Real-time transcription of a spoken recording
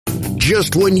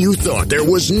just when you thought there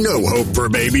was no hope for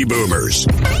baby boomers.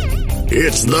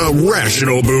 It's the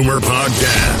Rational Boomer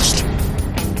Podcast.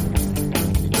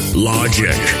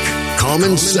 Logic,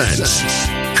 common sense,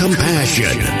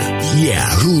 compassion. Yeah,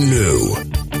 who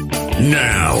knew?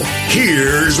 Now,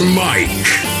 here's Mike.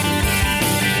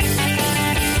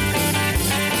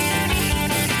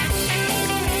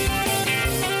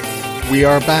 We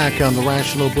are back on the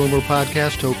Rational Boomer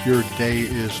Podcast. Hope your day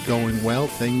is going well.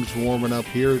 Things warming up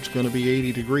here. It's going to be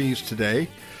 80 degrees today,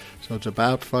 so it's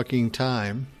about fucking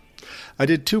time. I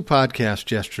did 2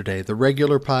 podcasts yesterday, the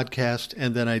regular podcast,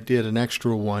 and then I did an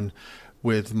extra one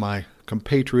with my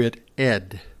compatriot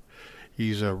Ed.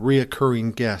 He's a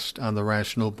reoccurring guest on the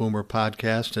Rational Boomer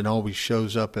Podcast and always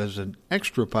shows up as an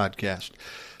extra podcast.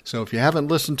 So if you haven't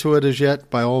listened to it as yet,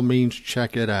 by all means,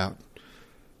 check it out.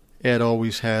 Ed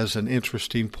always has an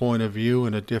interesting point of view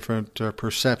and a different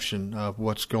perception of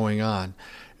what's going on,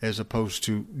 as opposed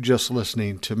to just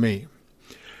listening to me.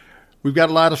 We've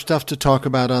got a lot of stuff to talk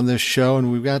about on this show,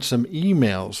 and we've got some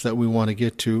emails that we want to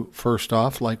get to first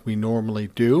off, like we normally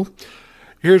do.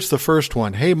 Here's the first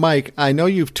one. Hey, Mike, I know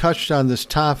you've touched on this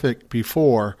topic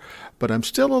before, but I'm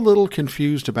still a little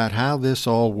confused about how this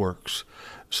all works.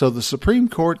 So the Supreme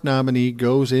Court nominee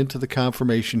goes into the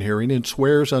confirmation hearing and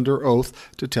swears under oath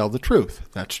to tell the truth.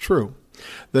 That's true.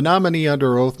 The nominee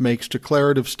under oath makes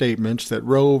declarative statements that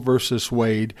Roe v.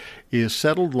 Wade is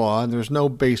settled law and there's no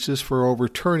basis for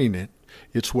overturning it.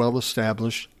 It's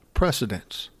well-established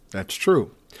precedence. That's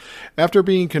true. After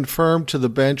being confirmed to the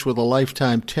bench with a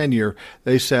lifetime tenure,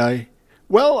 they say,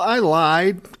 well, I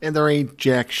lied, and there ain't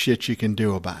jack shit you can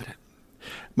do about it.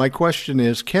 My question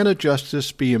is, can a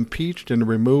justice be impeached and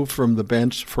removed from the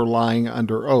bench for lying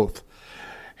under oath?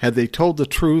 Had they told the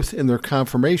truth in their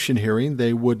confirmation hearing,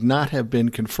 they would not have been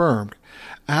confirmed.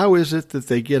 How is it that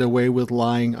they get away with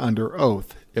lying under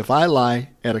oath? If I lie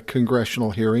at a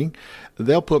congressional hearing,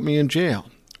 they'll put me in jail.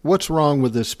 What's wrong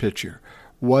with this picture?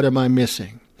 What am I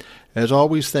missing? As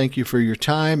always, thank you for your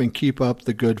time and keep up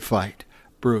the good fight.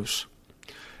 Bruce.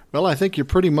 Well, I think you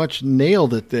pretty much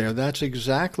nailed it there. That's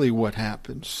exactly what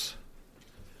happens.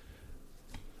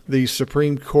 The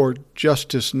Supreme Court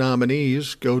justice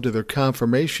nominees go to their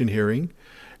confirmation hearing,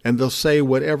 and they'll say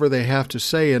whatever they have to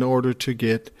say in order to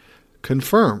get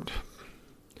confirmed.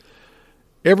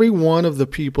 Every one of the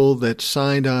people that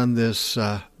signed on this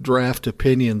draft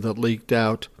opinion that leaked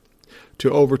out to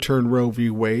overturn Roe v.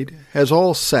 Wade has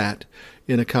all sat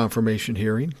in a confirmation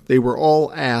hearing. They were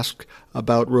all asked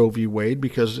about Roe v. Wade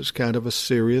because it's kind of a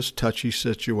serious, touchy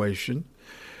situation.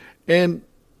 And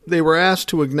they were asked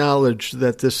to acknowledge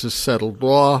that this is settled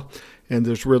law and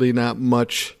there's really not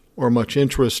much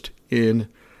interest in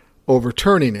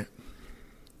overturning it.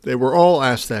 They were all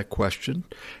asked that question,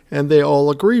 and they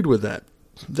all agreed with that.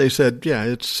 They said, yeah,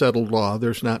 it's settled law.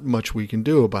 There's not much we can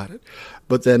do about it.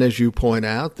 But then, as you point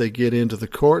out, they get into the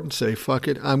court and say, fuck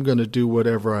it, I'm going to do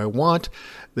whatever I want.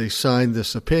 They signed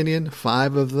this opinion,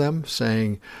 5 of them,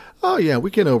 saying, oh, yeah, we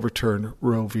can overturn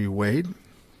Roe v. Wade.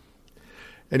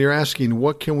 And you're asking,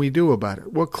 what can we do about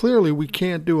it? Well, clearly we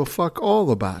can't do a fuck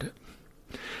all about it.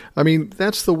 I mean,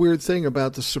 that's the weird thing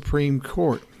about the Supreme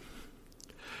Court.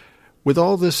 With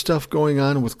all this stuff going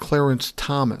on with Clarence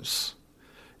Thomas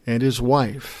and his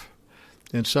wife,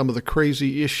 and some of the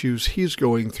crazy issues he's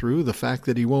going through, the fact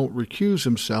that he won't recuse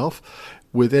himself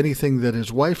with anything that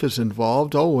his wife is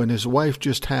involved. Oh, and his wife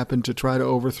just happened to try to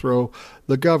overthrow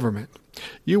the government.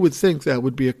 You would think that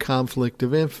would be a conflict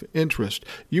of interest.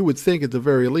 You would think at the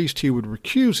very least he would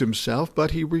recuse himself,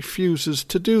 but he refuses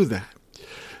to do that.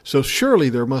 So surely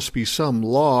there must be some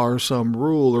law or some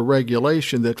rule or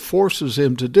regulation that forces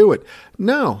him to do it.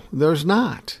 No, there's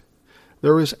not.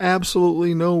 There is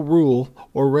absolutely no rule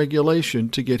or regulation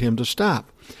to get him to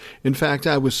stop. In fact,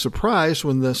 I was surprised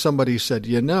when somebody said,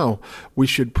 we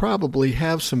should probably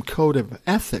have some code of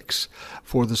ethics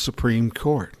for the Supreme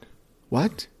Court.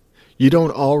 What? You don't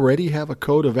already have a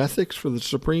code of ethics for the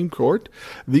Supreme Court?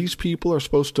 These people are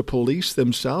supposed to police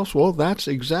themselves? Well, that's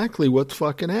exactly what's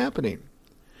fucking happening.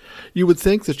 You would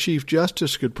think the Chief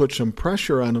Justice could put some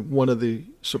pressure on one of the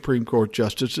Supreme Court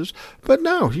justices, but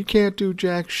no, he can't do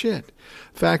jack shit.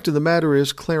 Fact of the matter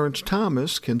is, Clarence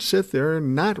Thomas can sit there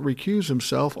and not recuse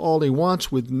himself all he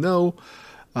wants with no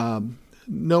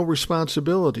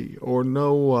responsibility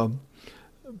or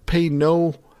pay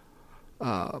no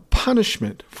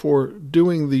punishment for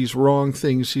doing these wrong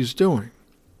things he's doing.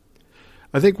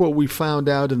 I think what we found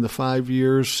out in the 5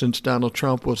 years since Donald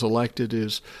Trump was elected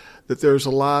is that there's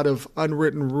a lot of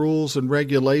unwritten rules and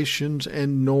regulations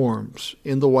and norms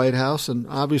in the White House and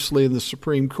obviously in the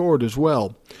Supreme Court as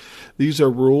well. These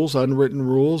are rules, unwritten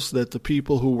rules, that the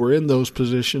people who were in those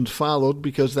positions followed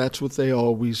because that's what they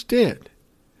always did.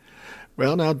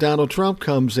 Well, now Donald Trump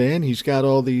comes in. He's got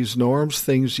all these norms,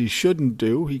 things he shouldn't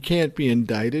do. He can't be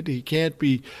indicted. He can't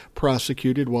be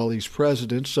prosecuted while he's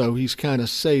president, so he's kind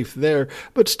of safe there.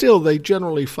 But still, they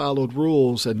generally followed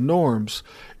rules and norms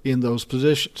in those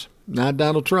positions. Not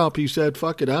Donald Trump. He said,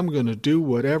 fuck it, I'm going to do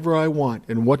whatever I want.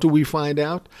 And what do we find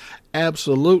out?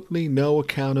 Absolutely no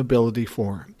accountability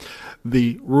for him.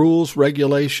 The rules,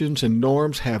 regulations, and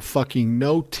norms have fucking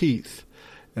no teeth.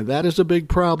 And that is a big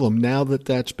problem now that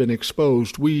that's been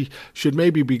exposed. We should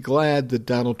maybe be glad that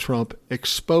Donald Trump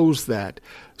exposed that.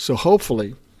 So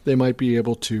hopefully they might be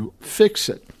able to fix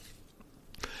it.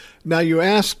 Now you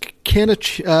ask, can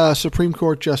a Supreme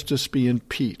Court justice be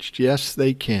impeached? Yes,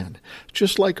 they can.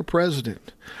 Just like a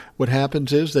president. What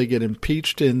happens is they get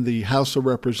impeached in the House of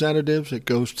Representatives. It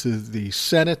goes to the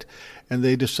Senate, and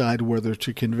they decide whether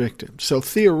to convict him. So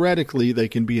theoretically, they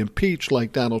can be impeached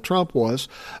like Donald Trump was,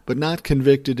 but not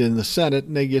convicted in the Senate,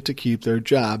 and they get to keep their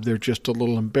job. They're just a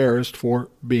little embarrassed for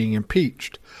being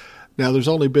impeached. Now, there's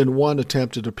only been one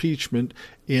attempted impeachment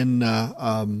in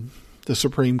the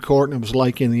Supreme Court, and it was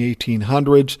like in the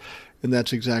 1800s, and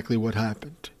that's exactly what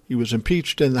happened. He was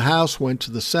impeached in the House, went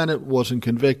to the Senate, wasn't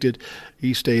convicted.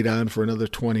 He stayed on for another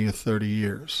 20 or 30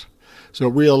 years. So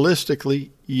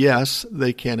realistically, yes,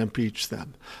 they can impeach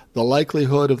them. The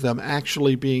likelihood of them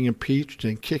actually being impeached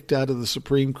and kicked out of the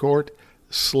Supreme Court,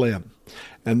 slim.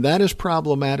 And that is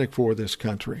problematic for this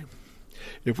country.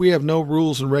 If we have no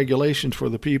rules and regulations for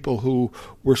the people who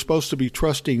we're supposed to be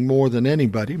trusting more than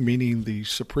anybody, meaning the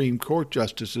Supreme Court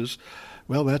justices,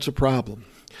 well, that's a problem.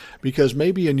 Because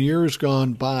maybe in years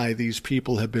gone by, these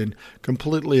people have been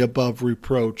completely above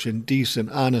reproach and decent,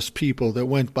 honest people that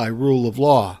went by rule of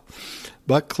law.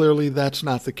 But clearly that's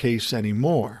not the case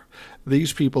anymore.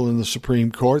 These people in the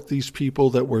Supreme Court, these people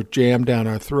that were jammed down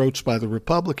our throats by the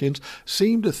Republicans,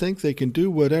 seem to think they can do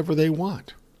whatever they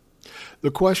want.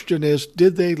 The question is,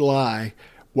 did they lie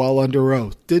while under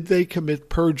oath? Did they commit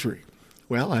perjury?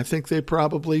 Well, I think they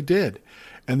probably did,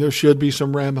 and there should be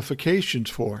some ramifications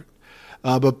for it.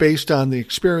 But based on the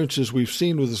experiences we've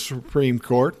seen with the Supreme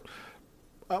Court,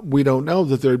 we don't know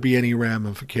that there'd be any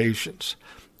ramifications.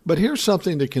 But here's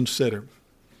something to consider.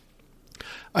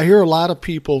 I hear a lot of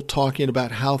people talking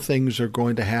about how things are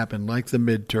going to happen, like the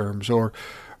midterms or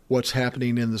what's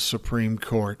happening in the Supreme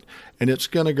Court. And it's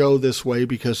going to go this way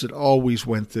because it always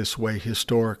went this way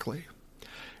historically.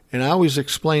 And I always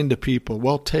explain to people,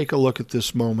 well, take a look at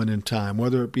this moment in time,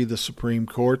 whether it be the Supreme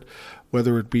Court,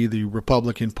 whether it be the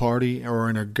Republican Party, or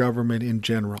in a government in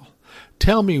general.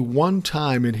 Tell me one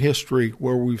time in history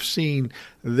where we've seen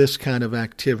this kind of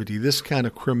activity, this kind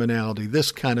of criminality,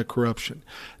 this kind of corruption.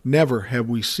 Never have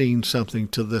we seen something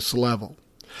to this level.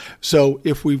 So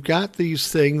if we've got these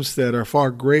things that are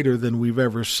far greater than we've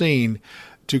ever seen,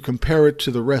 to compare it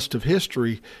to the rest of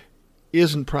history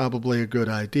isn't probably a good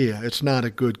idea. It's not a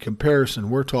good comparison.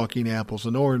 We're talking apples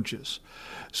and oranges.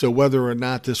 So whether or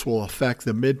not this will affect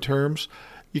the midterms,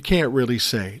 you can't really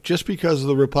say. Just because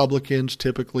the Republicans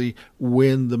typically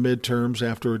win the midterms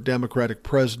after a Democratic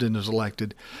president is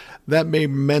elected, that may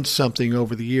have meant something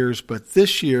over the years, but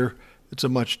this year it's a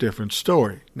much different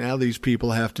story. Now these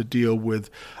people have to deal with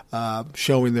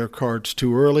showing their cards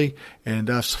too early and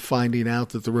us finding out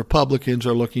that the Republicans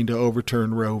are looking to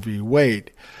overturn Roe v.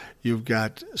 Wade. You've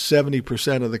got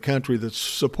 70% of the country that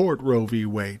support Roe v.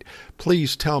 Wade.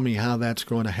 Please tell me how that's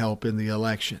going to help in the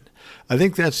election. I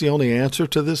think that's the only answer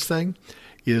to this thing,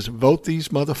 is vote these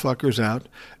motherfuckers out,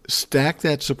 stack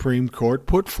that Supreme Court,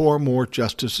 put 4 more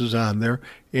justices on there,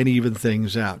 and even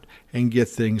things out, and get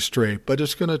things straight. But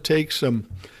it's going to take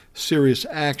some serious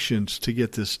actions to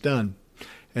get this done,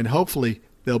 and hopefully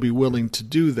they'll be willing to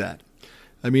do that.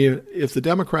 I mean, if the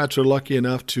Democrats are lucky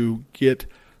enough to get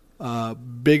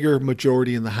bigger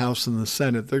majority in the House and the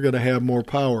Senate, they're going to have more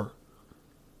power.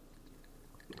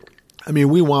 I mean,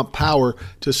 we want power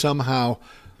to somehow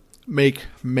make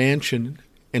Manchin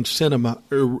and Sinema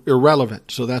irrelevant.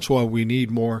 So that's why we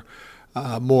need more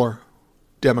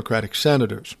Democratic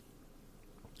senators.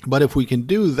 But if we can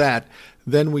do that,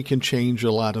 then we can change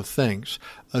a lot of things,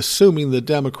 assuming the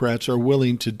Democrats are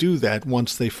willing to do that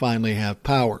once they finally have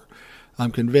power.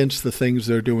 I'm convinced the things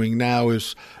they're doing now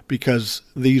is because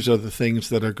these are the things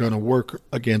that are going to work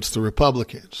against the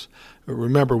Republicans.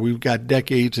 Remember, we've got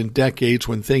decades and decades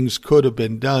when things could have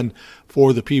been done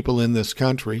for the people in this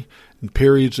country, and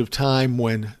periods of time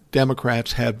when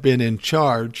Democrats have been in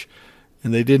charge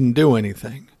and they didn't do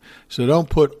anything. So don't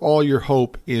put all your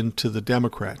hope into the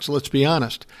Democrats. Let's be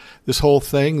honest. This whole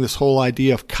thing, this whole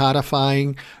idea of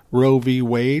codifying Roe v.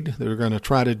 Wade, they're going to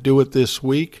try to do it this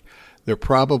week. They're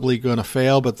probably going to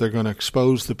fail, but they're going to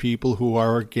expose the people who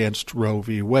are against Roe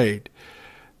v. Wade.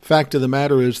 Fact of the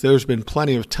matter is there's been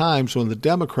plenty of times when the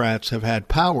Democrats have had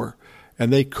power,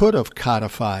 and they could have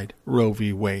codified Roe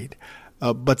v. Wade,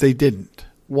 but they didn't.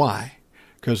 Why?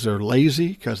 Because they're lazy,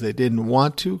 because they didn't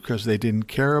want to, because they didn't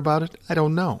care about it? I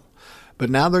don't know. But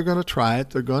now they're going to try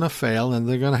it, they're going to fail, and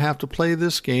they're going to have to play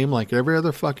this game like every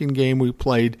other fucking game we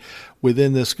played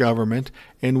within this government,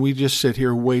 and we just sit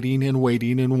here waiting and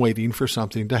waiting and waiting for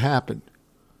something to happen.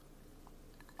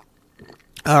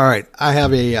 All right, I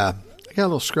got a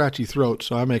little scratchy throat,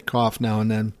 so I may cough now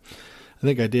and then. I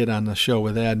think I did on the show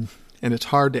with Ed, and it's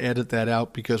hard to edit that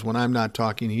out because when I'm not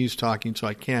talking, he's talking, so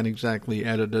I can't exactly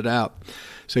edit it out.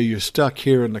 So you're stuck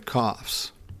hearing the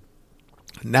coughs.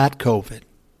 Not COVID.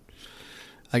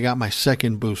 I got my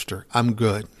second booster. I'm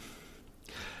good.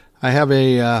 I have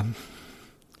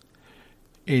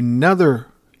another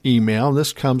email.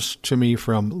 This comes to me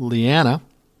from Leanna.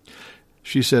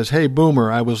 She says, "Hey, Boomer,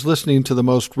 I was listening to the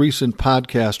most recent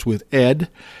podcast with Ed,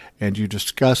 and you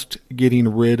discussed getting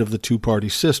rid of the two-party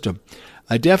system.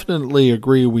 I definitely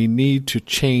agree we need to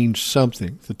change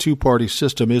something. The two-party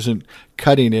system isn't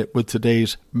cutting it with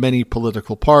today's many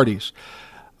political parties.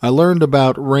 I learned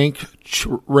about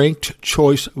ranked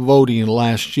choice voting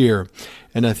last year,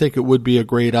 and I think it would be a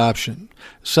great option.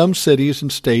 Some cities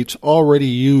and states already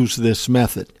use this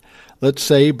method. Let's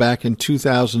say back in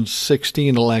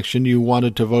 2016 election you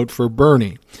wanted to vote for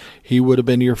Bernie. He would have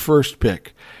been your first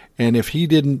pick, and if he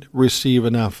didn't receive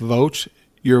enough votes,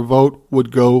 your vote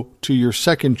would go to your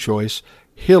second choice,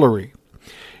 Hillary.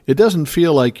 It doesn't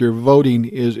feel like your vote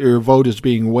is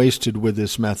being wasted with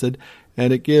this method,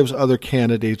 and it gives other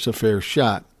candidates a fair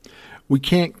shot. We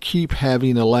can't keep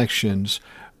having elections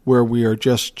where we are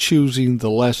just choosing the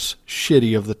less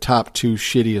shitty of the top two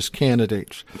shittiest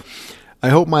candidates. I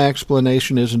hope my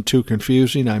explanation isn't too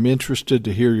confusing. I'm interested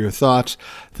to hear your thoughts.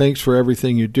 Thanks for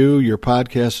everything you do. Your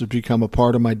podcast has become a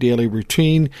part of my daily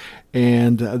routine,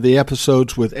 and the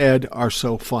episodes with Ed are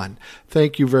so fun."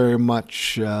 Thank you very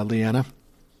much, Leanna.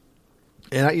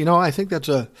 And, I think that's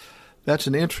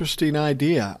an interesting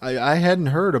idea. I hadn't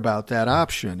heard about that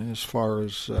option as far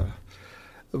as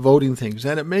voting things,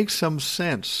 and it makes some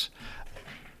sense.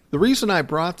 The reason I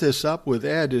brought this up with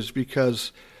Ed is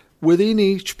because within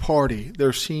each party,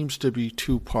 there seems to be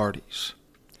two parties.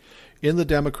 In the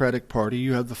Democratic Party,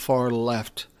 you have the far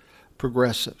left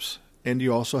progressives, and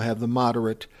you also have the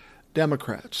moderate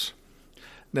Democrats.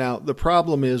 Now, the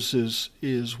problem is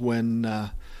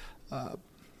when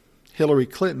Hillary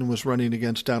Clinton was running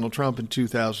against Donald Trump in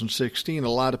 2016, a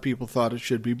lot of people thought it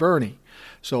should be Bernie.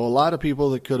 So a lot of people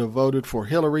that could have voted for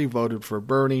Hillary voted for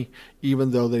Bernie,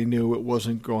 even though they knew it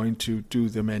wasn't going to do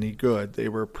them any good. They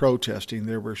were protesting.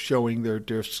 They were showing their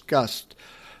disgust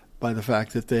by the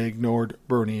fact that they ignored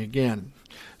Bernie again.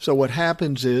 So what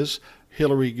happens is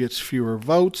Hillary gets fewer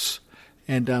votes,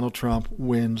 and Donald Trump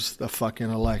wins the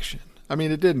fucking election. I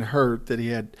mean, it didn't hurt that he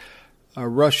had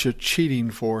Russia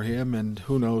cheating for him, and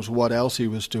who knows what else he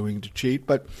was doing to cheat.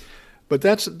 But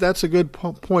that's a good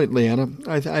point, Leanna.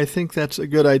 I think that's a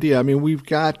good idea. I mean, we've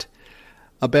got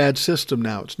a bad system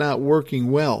now. It's not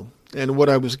working well. And what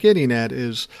I was getting at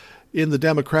is in the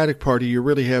Democratic Party, you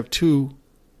really have two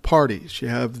parties. You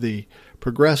have the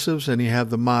progressives and you have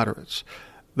the moderates.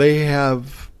 They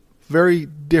have very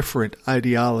different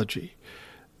ideology.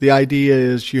 The idea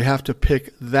is you have to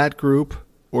pick that group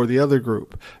or the other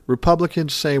group.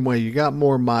 Republicans, same way. You got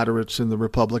more moderates in the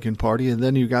Republican Party, and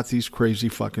then you got these crazy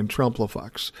fucking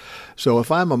Trump-la-fucks. So if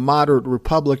I'm a moderate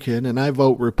Republican and I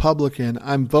vote Republican,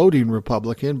 I'm voting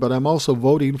Republican, but I'm also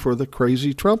voting for the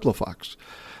crazy Trump-la-fucks.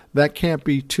 That can't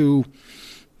be too...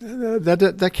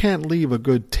 That can't leave a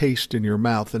good taste in your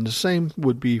mouth, and the same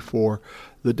would be for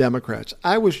the Democrats.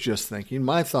 I was just thinking,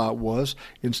 my thought was,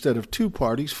 instead of two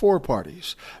parties, four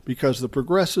parties, because the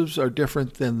progressives are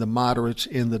different than the moderates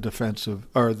in the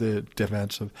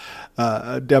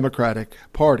Democratic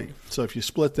Party. So if you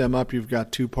split them up, you've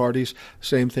got two parties.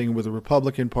 Same thing with the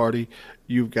Republican Party.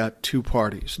 You've got two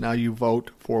parties. Now you vote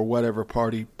for whatever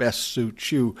party best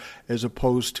suits you, as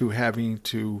opposed to having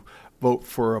to vote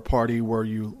for a party where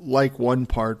you like one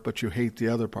part but you hate the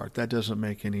other part. That doesn't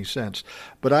make any sense.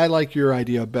 But I like your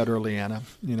idea better, Leanna.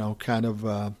 Kind of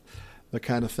the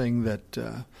kind of thing that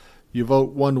you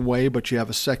vote one way but you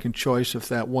have a second choice if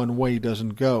that one way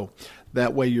doesn't go.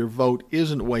 That way your vote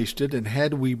isn't wasted, and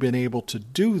had we been able to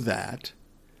do that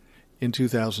in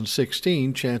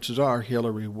 2016, chances are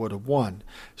Hillary would have won.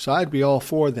 So I'd be all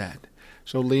for that.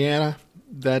 So Leanna,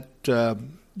 that's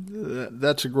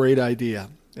a great idea.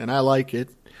 And I like it,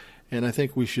 and I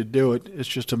think we should do it. It's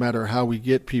just a matter of how we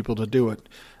get people to do it.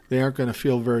 they aren't going to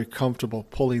feel very comfortable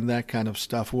pulling that kind of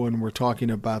stuff when we're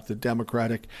talking about the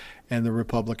Democratic and the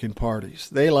Republican parties.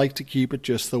 They like to keep it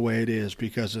just the way it is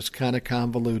because it's kind of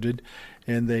convoluted,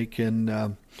 and they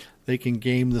can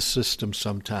game the system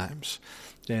sometimes.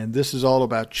 And this is all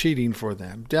about cheating for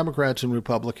them. Democrats and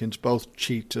Republicans both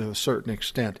cheat to a certain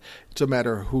extent. It's a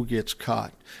matter of who gets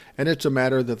caught. And it's a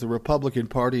matter that the Republican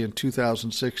Party in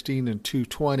 2016 and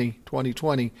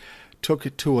 2020 took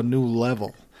it to a new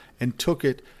level, and took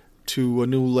it to a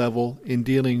new level in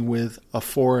dealing with a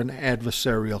foreign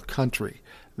adversarial country.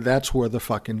 That's where the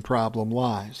fucking problem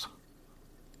lies.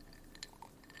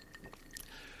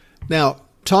 Now,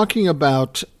 talking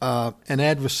about an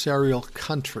adversarial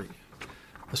country,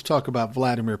 let's talk about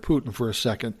Vladimir Putin for a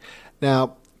second.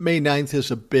 Now, May 9th is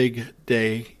a big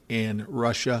day in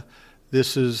Russia.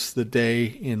 This is the day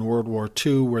in World War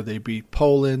II where they beat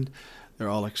Poland. They're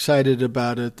all excited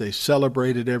about it. They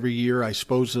celebrate it every year. I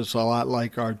suppose it's a lot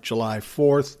like our July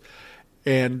 4th.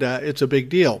 And it's a big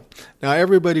deal. Now,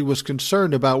 everybody was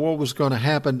concerned about what was going to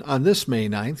happen on this May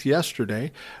 9th,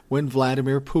 yesterday, when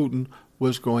Vladimir Putin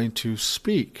was going to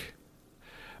speak.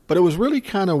 But it was really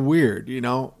kind of weird, you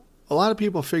know. A lot of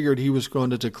people figured he was going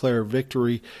to declare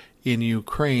victory in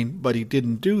Ukraine, but he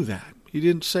didn't do that. He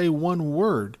didn't say one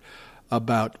word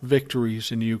about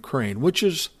victories in Ukraine, which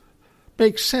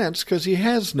makes sense because he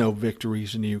has no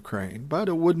victories in Ukraine. But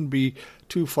it wouldn't be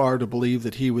too far to believe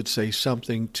that he would say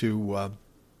something to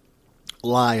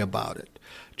lie about it,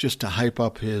 just to hype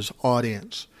up his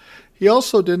audience. He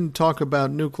also didn't talk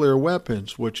about nuclear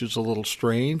weapons, which is a little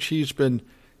strange. He's been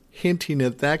hinting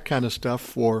at that kind of stuff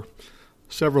for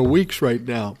several weeks right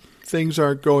now. Things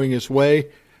aren't going his way.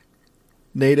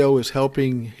 NATO is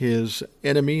helping his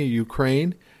enemy,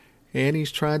 Ukraine, and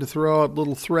he's trying to throw out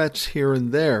little threats here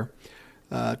and there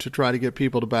to try to get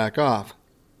people to back off.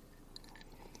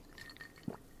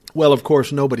 Well, of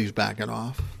course, nobody's backing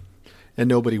off, and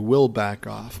nobody will back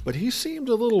off, but he seemed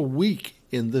a little weak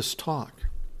in this talk.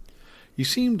 He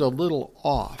seemed a little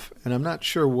off, and I'm not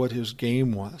sure what his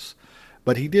game was,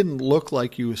 but he didn't look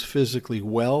like he was physically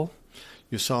well.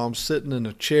 You saw him sitting in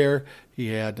a chair. He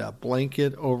had a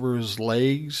blanket over his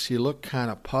legs. He looked kind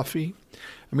of puffy.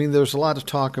 I mean, there's a lot of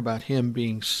talk about him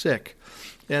being sick,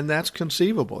 and that's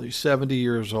conceivable. He's 70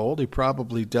 years old. He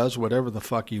probably does whatever the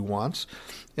fuck he wants,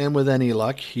 and with any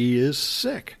luck, he is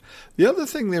sick. The other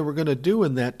thing they were going to do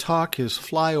in that talk is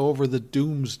fly over the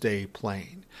Doomsday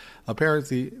plane.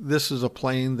 Apparently, this is a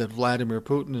plane that Vladimir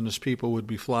Putin and his people would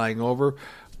be flying over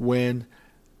when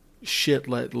shit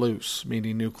let loose,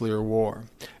 meaning nuclear war.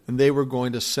 And they were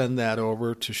going to send that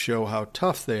over to show how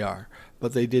tough they are,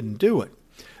 but they didn't do it.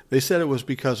 They said it was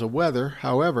because of weather.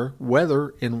 However,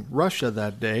 weather in Russia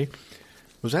that day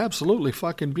was absolutely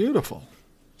fucking beautiful.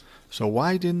 So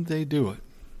why didn't they do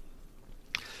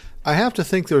it? I have to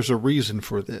think there's a reason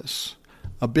for this,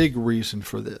 a big reason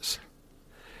for this.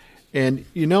 And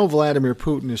you know Vladimir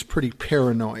Putin is pretty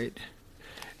paranoid.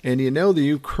 And you know the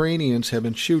Ukrainians have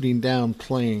been shooting down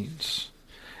planes.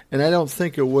 And I don't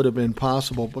think it would have been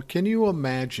possible, but can you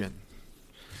imagine,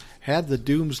 had the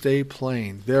Doomsday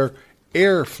plane, their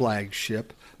air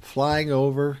flagship, flying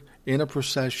over in a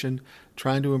procession,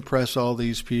 trying to impress all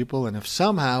these people, and if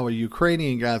somehow a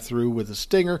Ukrainian got through with a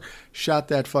Stinger, shot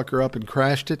that fucker up and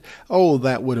crashed it, oh,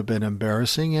 that would have been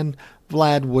embarrassing, and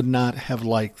Vlad would not have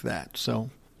liked that. So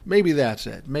maybe that's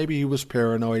it. Maybe he was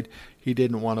paranoid. He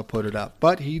didn't want to put it up,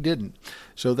 but he didn't.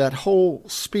 So that whole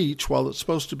speech, while it's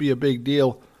supposed to be a big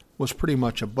deal, was pretty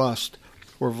much a bust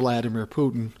for Vladimir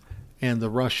Putin and the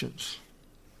Russians.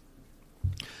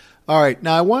 All right,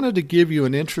 now I wanted to give you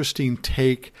an interesting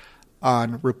take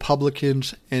on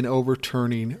Republicans and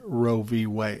overturning Roe v.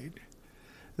 Wade.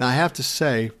 Now I have to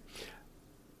say,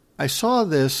 I saw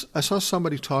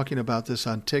somebody talking about this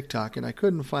on TikTok, and I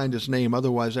couldn't find his name,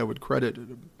 otherwise I would credit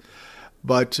him.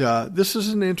 But this is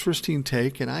an interesting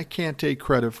take, and I can't take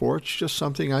credit for it. It's just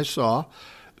something I saw.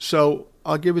 So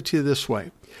I'll give it to you this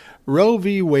way. Roe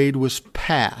v. Wade was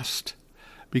passed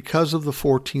because of the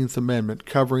 14th Amendment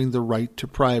covering the right to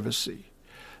privacy.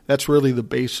 That's really the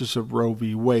basis of Roe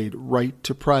v. Wade, right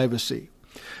to privacy.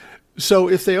 So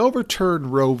if they overturn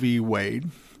Roe v. Wade,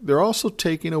 they're also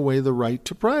taking away the right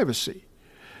to privacy.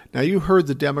 Now, you heard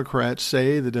the Democrats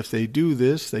say that if they do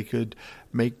this, they could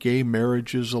make gay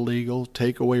marriages illegal,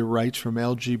 take away rights from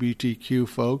LGBTQ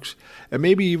folks, and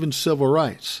maybe even civil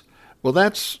rights. Well,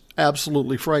 that's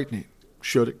absolutely frightening,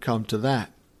 should it come to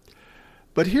that.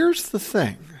 But here's the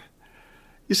thing.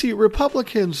 You see,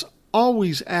 Republicans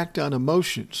always act on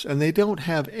emotions, and they don't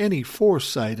have any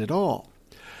foresight at all.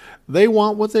 They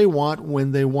want what they want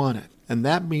when they want it, and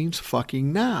that means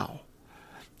fucking now.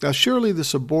 Now, surely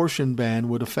this abortion ban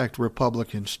would affect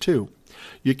Republicans too.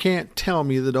 You can't tell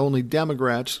me that only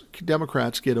Democrats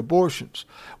get abortions.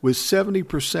 With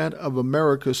 70% of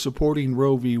America supporting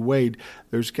Roe v. Wade,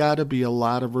 there's got to be a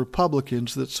lot of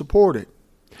Republicans that support it.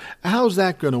 How's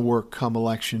that going to work come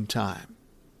election time?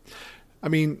 I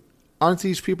mean, aren't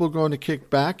these people going to kick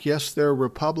back? Yes, they're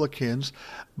Republicans,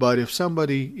 but if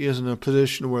somebody is in a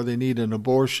position where they need an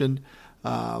abortion,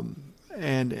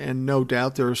 and no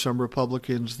doubt there are some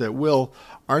Republicans that will,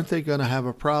 aren't they going to have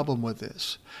a problem with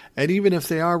this? And even if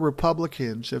they are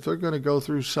Republicans, if they're going to go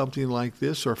through something like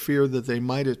this or fear that they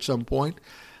might at some point,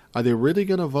 are they really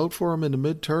going to vote for them in the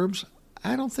midterms?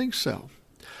 I don't think so.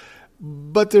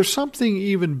 But there's something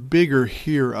even bigger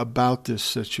here about this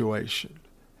situation.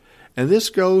 And this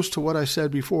goes to what I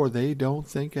said before. They don't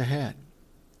think ahead.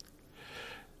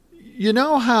 You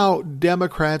know how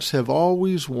Democrats have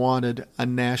always wanted a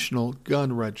national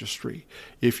gun registry.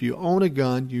 If you own a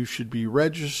gun, you should be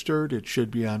registered. It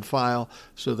should be on file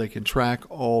so they can track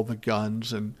all the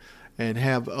guns and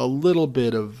have a little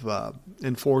bit of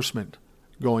enforcement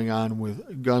going on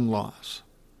with gun laws.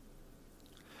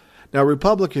 Now,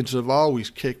 Republicans have always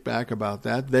kicked back about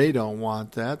that. They don't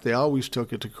want that. They always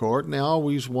took it to court, and they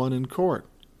always won in court.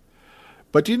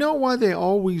 But do you know why they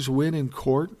always win in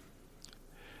court?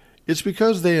 It's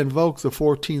because they invoke the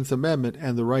 14th Amendment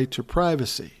and the right to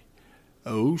privacy.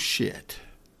 Oh, shit.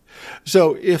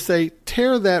 So if they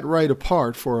tear that right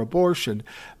apart for abortion,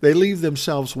 they leave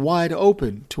themselves wide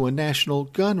open to a national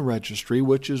gun registry,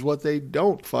 which is what they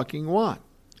don't fucking want.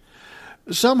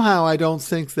 Somehow I don't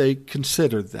think they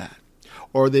considered that,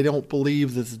 or they don't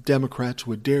believe that the Democrats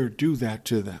would dare do that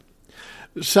to them.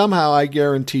 Somehow I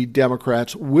guarantee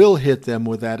Democrats will hit them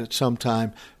with that at some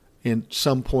time, in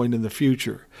some point in the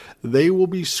future. They will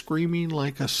be screaming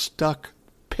like a stuck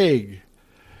pig.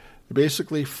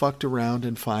 Basically fucked around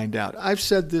and find out. I've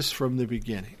said this from the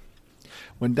beginning.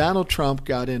 When Donald Trump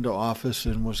got into office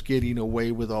and was getting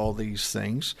away with all these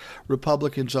things,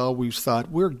 Republicans always thought,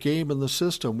 we're gaming the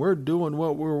system. We're doing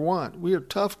what we want. We are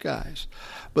tough guys.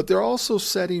 But they're also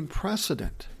setting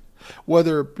precedent,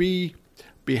 whether it be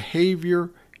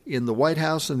behavior in the White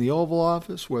House and the Oval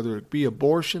Office, whether it be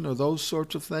abortion or those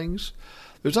sorts of things.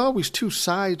 There's always two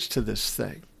sides to this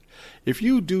thing. If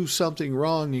you do something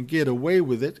wrong and get away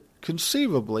with it,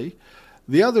 conceivably,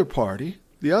 the other party,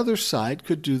 the other side,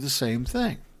 could do the same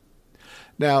thing.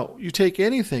 Now, you take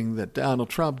anything that Donald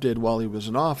Trump did while he was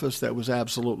in office that was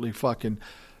absolutely fucking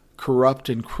corrupt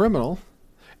and criminal,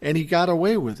 and he got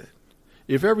away with it.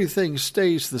 If everything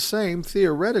stays the same,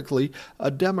 theoretically, a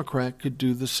Democrat could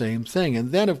do the same thing.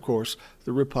 And then, of course,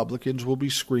 the Republicans will be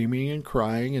screaming and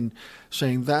crying and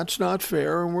saying, that's not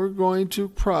fair, and we're going to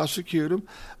prosecute him.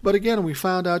 But again, we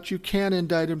found out you can't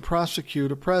indict and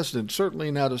prosecute a president,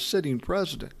 certainly not a sitting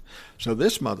president. So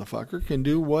this motherfucker can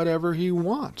do whatever he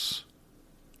wants.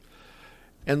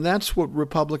 And that's what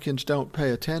Republicans don't pay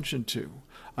attention to.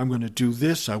 I'm going to do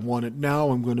this. I want it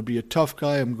now. I'm going to be a tough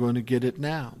guy. I'm going to get it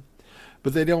now.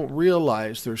 But they don't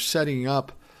realize they're setting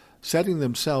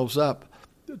themselves up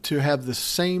to have the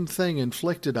same thing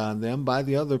inflicted on them by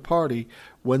the other party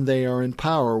when they are in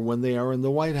power, when they are in the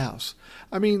White House.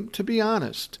 I mean, to be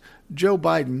honest, Joe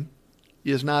Biden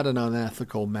is not an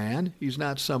unethical man. He's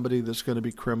not somebody that's going to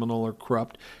be criminal or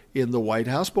corrupt in the White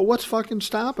House. But what's fucking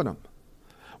stopping him?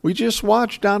 We just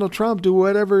watched Donald Trump do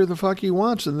whatever the fuck he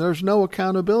wants, and there's no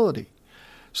accountability.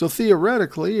 So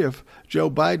theoretically, if Joe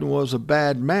Biden was a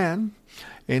bad man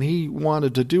and he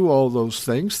wanted to do all those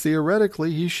things,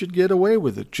 theoretically he should get away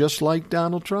with it, just like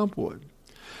Donald Trump would.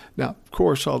 Now, of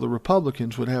course, all the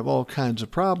Republicans would have all kinds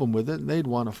of problem with it, and they'd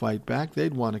want to fight back.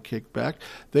 They'd want to kick back.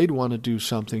 They'd want to do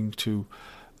something to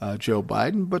Joe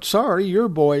Biden. But sorry, your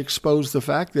boy exposed the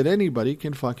fact that anybody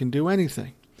can fucking do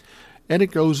anything. And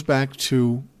it goes back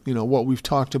to, what we've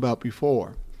talked about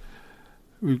before.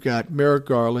 We've got Merrick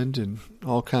Garland and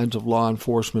all kinds of law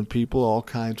enforcement people, all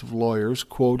kinds of lawyers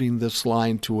quoting this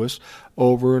line to us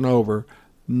over and over: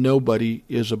 nobody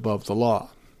is above the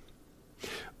law.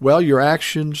 Well, your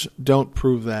actions don't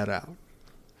prove that out.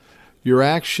 Your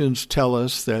actions tell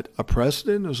us that a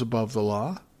president is above the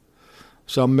law.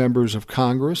 Some members of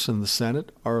Congress and the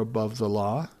Senate are above the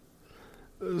law.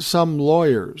 Some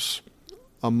lawyers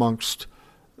amongst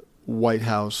White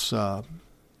House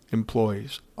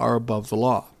employees are above the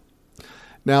law.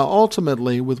 Now,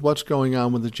 ultimately, with what's going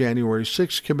on with the January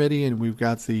 6th committee, and we've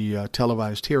got the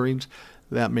televised hearings,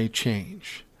 that may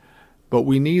change. But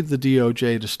we need the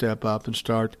DOJ to step up and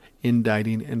start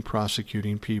indicting and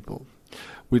prosecuting people.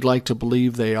 We'd like to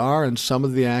believe they are, and some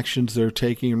of the actions they're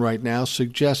taking right now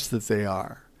suggest that they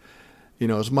are.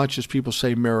 As much as people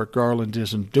say Merrick Garland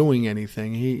isn't doing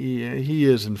anything, he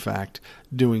is, in fact,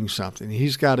 doing something.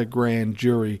 He's got a grand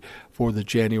jury for the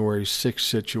January 6th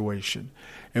situation.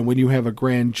 And when you have a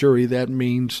grand jury, that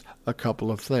means a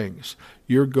couple of things.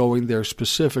 You're going there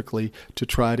specifically to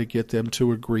try to get them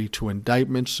to agree to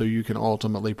indictments so you can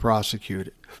ultimately prosecute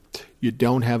it. You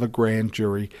don't have a grand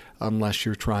jury unless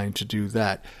you're trying to do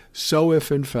that. So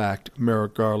if, in fact,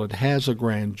 Merrick Garland has a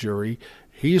grand jury,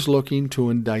 he's looking to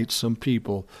indict some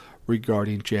people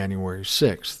regarding January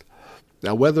 6th.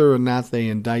 Now, whether or not they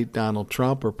indict Donald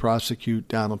Trump or prosecute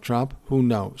Donald Trump, who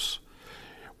knows?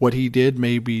 What he did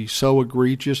may be so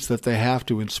egregious that they have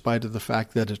to, in spite of the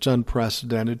fact that it's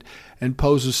unprecedented and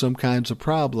poses some kinds of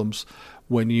problems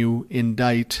when you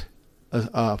indict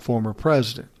a former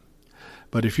president.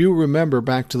 But if you remember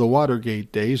back to the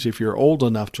Watergate days, if you're old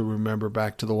enough to remember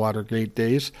back to the Watergate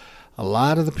days, a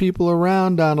lot of the people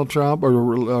around Donald Trump or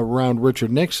around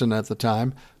Richard Nixon at the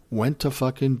time went to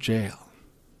fucking jail.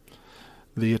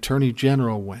 The Attorney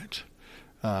General went.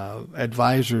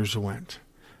 Advisors went.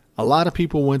 A lot of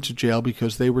people went to jail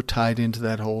because they were tied into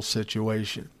that whole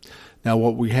situation. Now,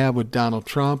 what we have with Donald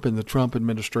Trump and the Trump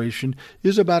administration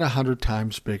is about 100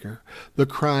 times bigger. The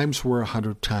crimes were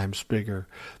 100 times bigger.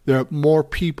 There are more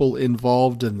people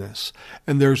involved in this,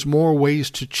 and there's more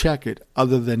ways to check it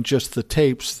other than just the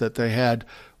tapes that they had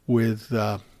with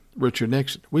Richard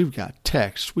Nixon. We've got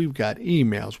texts, we've got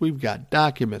emails, we've got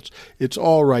documents. It's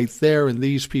all right there in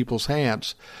these people's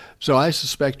hands. So I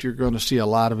suspect you're going to see a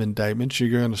lot of indictments.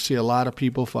 You're going to see a lot of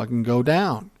people fucking go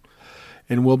down,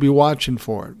 and we'll be watching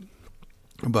for it.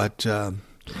 But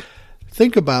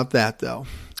think about that, though.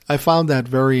 I found that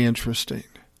very interesting.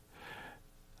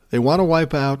 They want to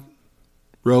wipe out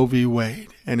Roe v. Wade,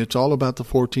 and it's all about the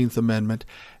 14th Amendment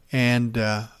and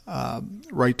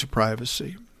right to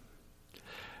privacy.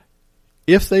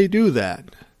 If they do that,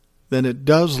 then it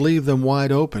does leave them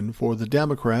wide open for the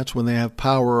Democrats when they have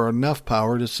power or enough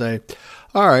power to say,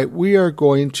 all right, we are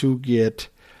going to get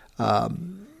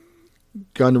gun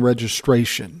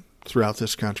registration throughout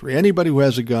this country. Anybody who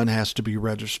has a gun has to be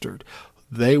registered.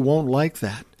 They won't like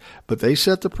that. But they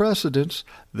set the precedents.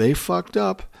 They fucked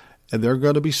up, and they're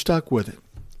going to be stuck with it.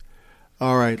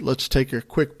 All right, let's take a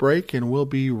quick break, and we'll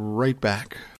be right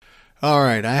back. All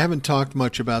right, I haven't talked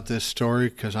much about this story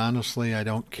because, honestly, I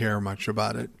don't care much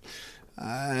about it.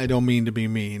 I don't mean to be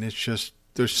mean. It's just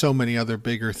there's so many other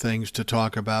bigger things to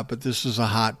talk about, but this is a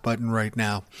hot button right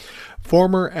now.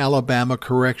 Former Alabama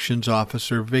corrections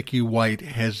officer Vicky White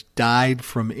has died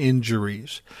from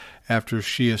injuries after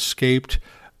she escaped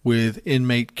with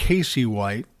inmate Casey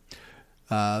White.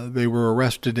 They were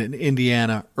arrested in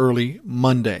Indiana early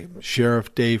Monday.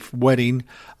 Sheriff Dave Wedding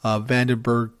of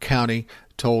Vandenberg County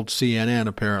told CNN,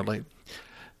 apparently.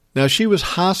 Now, she was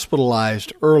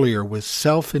hospitalized earlier with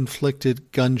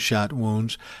self-inflicted gunshot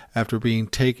wounds after being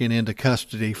taken into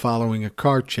custody following a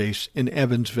car chase in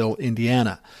Evansville,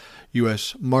 Indiana.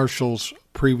 U.S. Marshals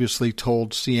previously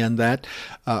told CNN that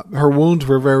her wounds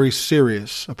were very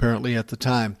serious, apparently, at the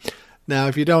time. Now,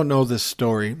 if you don't know this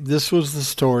story, this was the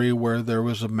story where there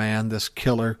was a man, this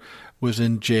killer, was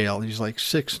in jail. He's like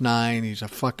 6'9", he's a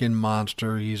fucking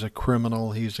monster, he's a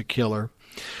criminal, he's a killer.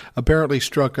 Apparently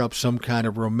struck up some kind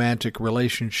of romantic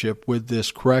relationship with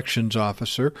this corrections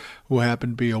officer who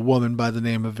happened to be a woman by the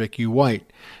name of Vicky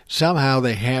White. Somehow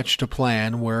they hatched a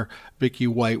plan where Vicky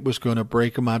White was going to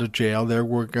break him out of jail. They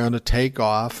were going to take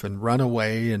off and run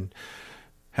away and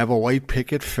have a white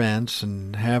picket fence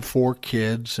and have 4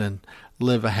 kids and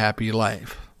live a happy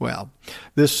life. Well,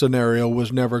 this scenario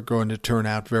was never going to turn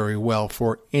out very well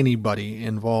for anybody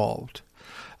involved.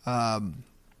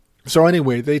 So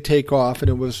anyway, they take off,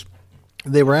 and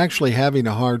they were actually having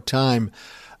a hard time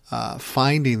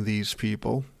finding these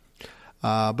people.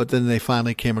 But then they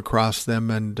finally came across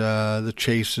them, and the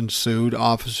chase ensued.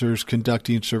 Officers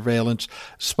conducting surveillance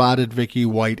spotted Vicky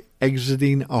White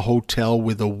exiting a hotel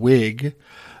with a wig,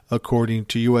 according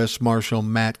to U.S. Marshal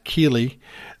Matt Keeley.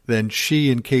 Then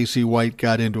she and Casey White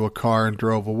got into a car and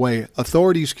drove away.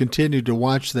 Authorities continued to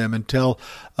watch them until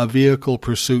a vehicle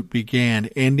pursuit began,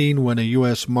 ending when a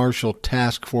U.S. Marshal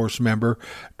Task Force member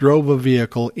drove a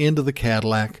vehicle into the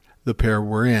Cadillac the pair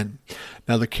were in.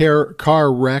 Now, the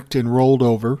car wrecked and rolled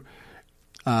over.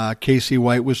 Casey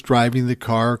White was driving the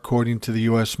car, according to the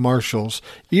U.S. Marshals,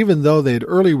 even though they had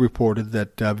early reported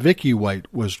that Vicky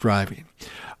White was driving.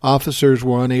 Officers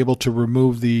were able to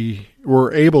remove the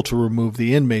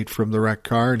inmate from the wrecked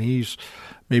car, and he's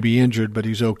maybe injured, but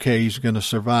he's okay. He's going to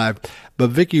survive.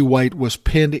 But Vicky White was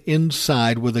pinned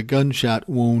inside with a gunshot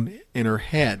wound in her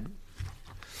head.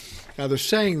 Now, they're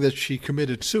saying that she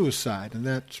committed suicide, and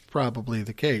that's probably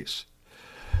the case.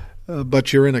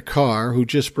 but you're in a car who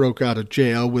just broke out of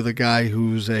jail with a guy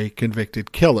who's a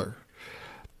convicted killer.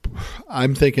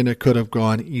 I'm thinking it could have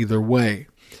gone either way.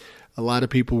 A lot of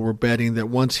people were betting that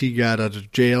once he got out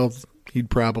of jail, he'd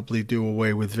probably do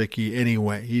away with Vicky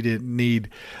anyway. He didn't need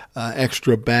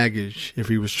extra baggage if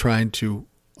he was trying to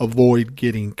avoid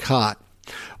getting caught.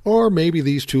 Or maybe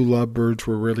these two lovebirds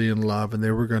were really in love and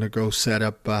they were going to go set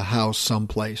up a house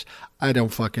someplace. I don't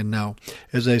fucking know.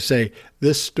 As I say,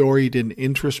 this story didn't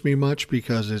interest me much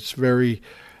because it's very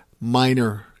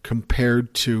minor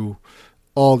compared to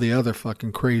all the other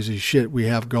fucking crazy shit we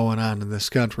have going on in this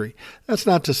country. That's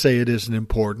not to say it isn't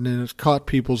important, and it's caught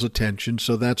people's attention,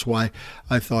 so that's why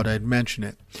I thought I'd mention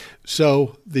it.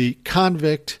 So the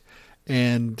convict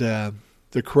and the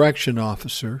correction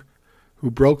officer who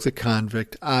broke the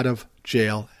convict out of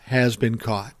jail has been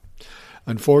caught.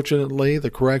 Unfortunately,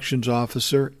 the corrections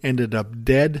officer ended up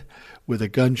dead with a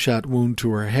gunshot wound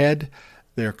to her head.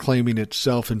 They're claiming it's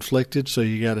self-inflicted, so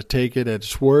you got to take it at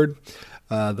its word.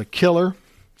 The killer,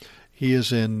 he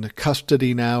is in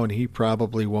custody now, and he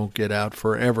probably won't get out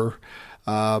forever.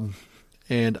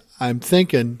 And I'm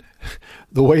thinking,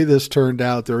 the way this turned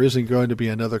out, there isn't going to be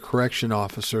another correction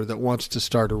officer that wants to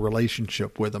start a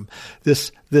relationship with him.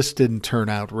 This didn't turn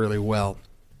out really well.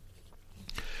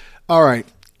 All right.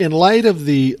 In light of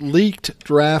the leaked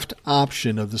draft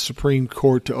option of the Supreme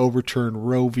Court to overturn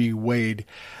Roe v. Wade,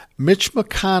 Mitch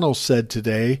McConnell said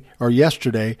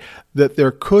yesterday that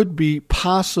it could be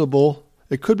possible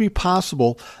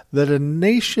that a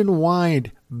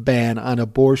nationwide ban on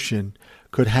abortion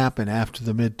could happen after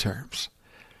the midterms.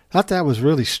 I thought that was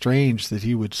really strange that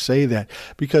he would say that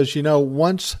because,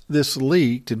 once this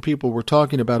leaked and people were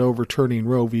talking about overturning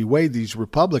Roe v. Wade, these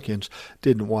Republicans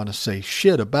didn't want to say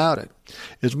shit about it.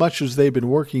 As much as they've been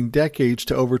working decades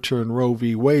to overturn Roe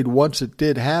v. Wade, once it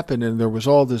did happen and there was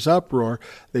all this uproar,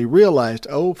 they realized,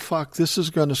 oh, fuck, this is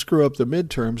going to screw up the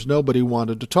midterms. Nobody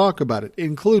wanted to talk about it,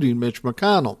 including Mitch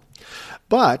McConnell.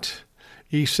 But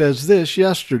he says this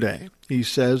yesterday. He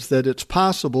says that it's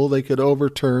possible they could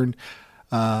overturn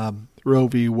Roe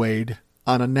v. Wade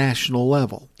on a national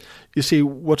level. You see,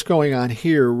 what's going on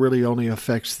here really only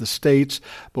affects the states,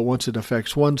 but once it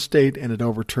affects one state and it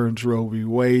overturns Roe v.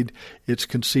 Wade, it's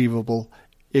conceivable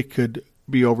it could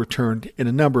be overturned in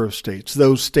a number of states.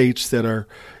 Those states that are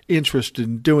interested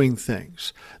in doing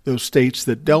things, those states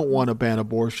that don't want to ban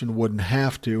abortion wouldn't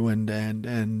have to,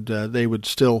 and they would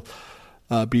still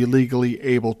be legally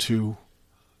able to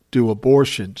do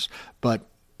abortions. But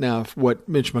now, what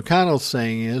Mitch McConnell's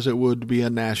saying is it would be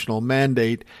a national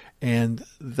mandate, and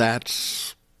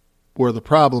that's where the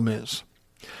problem is.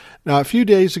 Now, a few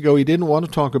days ago, he didn't want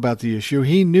to talk about the issue.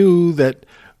 He knew that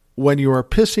when you are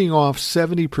pissing off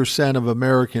 70% of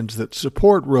Americans that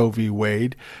support Roe v.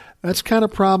 Wade, that's kind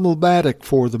of problematic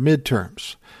for the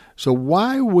midterms. So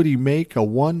why would he make a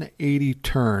 180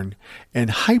 turn and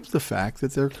hype the fact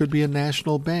that there could be a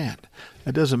national ban?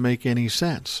 That doesn't make any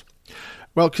sense.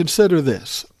 Well, consider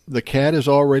this. The cat is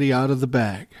already out of the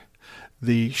bag.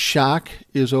 The shock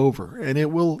is over, and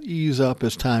it will ease up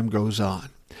as time goes on.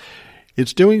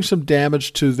 It's doing some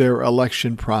damage to their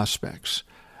election prospects.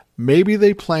 Maybe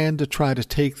they plan to try to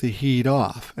take the heat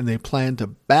off, and they plan to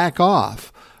back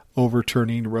off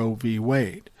overturning Roe v.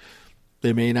 Wade.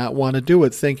 They may not want to do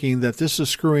it, thinking that this is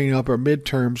screwing up our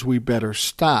midterms, we better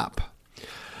stop.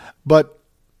 But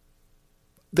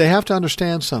they have to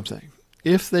understand something.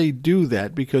 If they do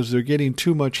that because they're getting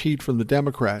too much heat from the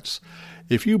Democrats,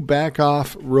 if you back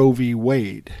off Roe v.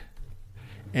 Wade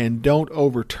and don't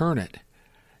overturn it,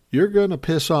 you're going to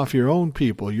piss off your own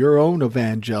people, your own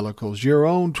evangelicals, your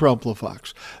own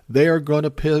Trump-la-fucks. They are going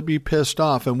to be pissed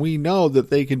off, and we know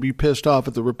that they can be pissed off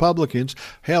at the Republicans.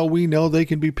 Hell, we know they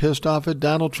can be pissed off at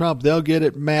Donald Trump. They'll get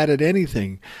it mad at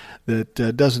anything that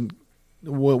doesn't,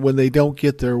 when they don't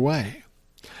get their way.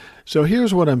 So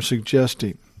here's what I'm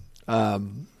suggesting.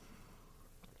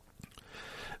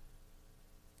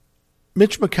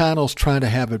 Mitch McConnell's trying to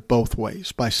have it both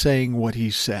ways by saying what he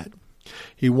said.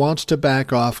 He wants to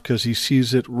back off because he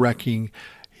sees it wrecking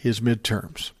his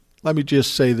midterms. Let me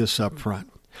just say this up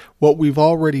front. What we've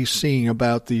already seen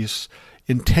about this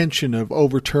intention of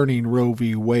overturning Roe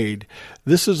v. Wade,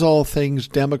 this is all things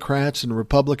Democrats and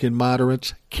Republican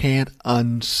moderates can't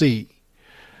unsee.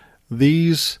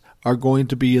 These are going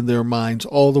to be in their minds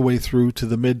all the way through to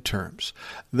the midterms.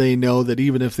 They know that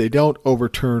even if they don't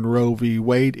overturn Roe v.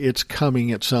 Wade, it's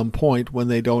coming at some point when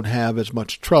they don't have as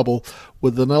much trouble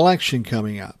with an election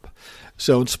coming up.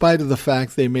 So in spite of the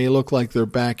fact they may look like they're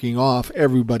backing off,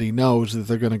 everybody knows that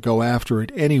they're going to go after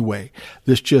it anyway.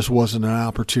 This just wasn't an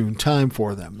opportune time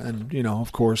for them. And,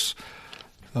 of course,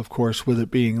 of course, with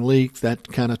it being leaked,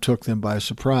 that kind of took them by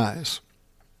surprise.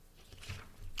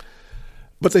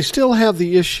 But they still have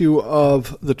the issue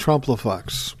of the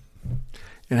Trumplafucks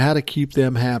and how to keep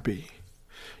them happy.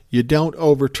 You don't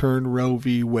overturn Roe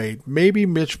v. Wade. Maybe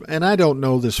Mitch, and I don't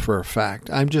know this for a fact.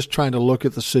 I'm just trying to look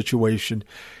at the situation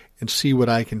and see what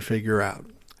I can figure out.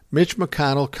 Mitch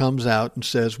McConnell comes out and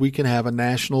says we can have a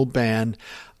national ban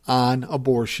on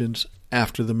abortions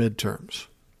after the midterms.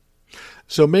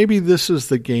 So maybe this is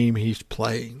the game he's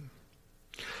playing.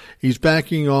 He's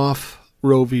backing off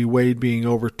Roe v. Wade being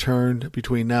overturned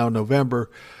between now and November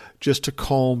just to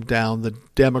calm down the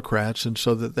Democrats and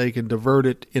so that they can divert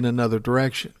it in another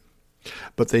direction.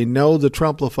 But they know the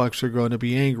Trumplafucks are going to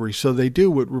be angry, so they do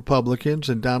what Republicans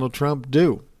and Donald Trump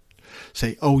do.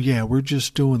 Say, oh yeah, we're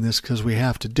just doing this because we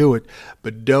have to do it.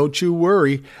 But don't you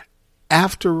worry,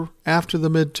 after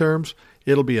the midterms,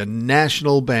 it'll be a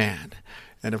national ban.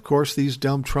 And of course, these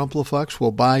dumb Trumplafucks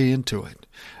will buy into it.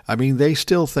 I mean, they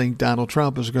still think Donald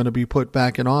Trump is going to be put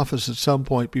back in office at some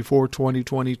point before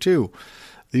 2022.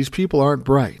 These people aren't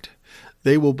bright.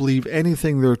 They will believe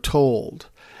anything they're told.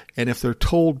 And if they're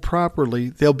told properly,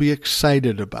 they'll be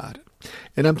excited about it.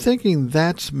 And I'm thinking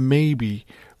that's maybe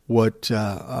what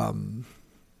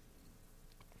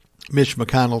Mitch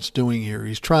McConnell's doing here.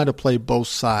 He's trying to play both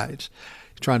sides.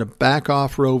 He's trying to back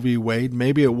off Roe v. Wade.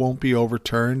 Maybe it won't be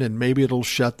overturned, and maybe it'll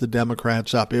shut the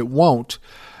Democrats up. It won't,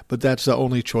 but that's the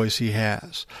only choice he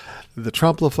has. The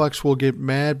Trumplafucks will get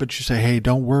mad, but you say, hey,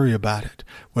 don't worry about it.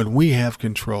 When we have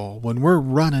control, when we're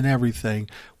running everything,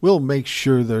 we'll make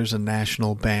sure there's a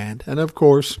national ban. And of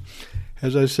course,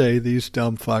 as I say, these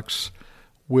dumb fucks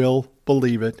will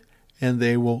believe it, and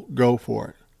they will go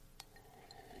for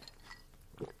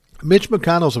it. Mitch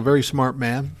McConnell's a very smart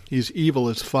man. He's evil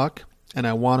as fuck, and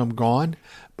I want him gone,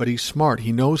 but he's smart.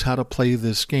 He knows how to play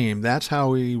this game. That's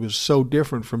how he was so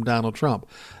different from Donald Trump.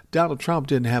 Donald Trump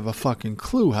didn't have a fucking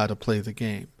clue how to play the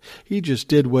game. He just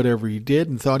did whatever he did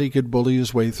and thought he could bully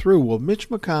his way through. Well, Mitch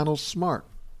McConnell's smart.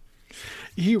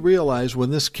 He realized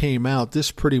when this came out, this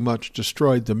pretty much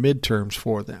destroyed the midterms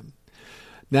for them.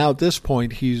 Now at this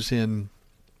point, he's in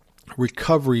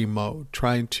recovery mode,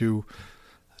 trying to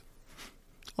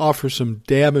offer some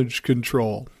damage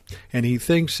control. And he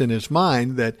thinks in his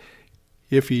mind that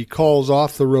if he calls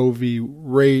off the Roe v.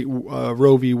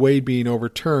 Wade being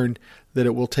overturned, that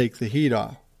it will take the heat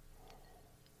off.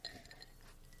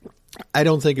 I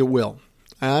don't think it will.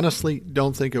 I honestly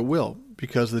don't think it will,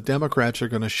 because the Democrats are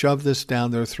going to shove this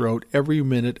down their throat every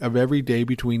minute of every day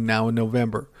between now and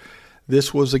November.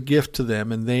 This was a gift to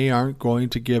them, and they aren't going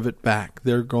to give it back.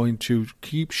 They're going to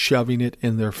keep shoving it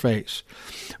in their face.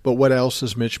 But what else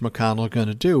is Mitch McConnell going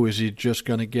to do? Is he just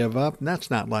going to give up? And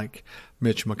that's not like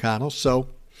Mitch McConnell. So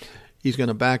he's going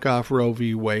to back off Roe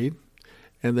v. Wade,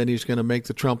 and then he's going to make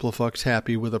the Trumplafucks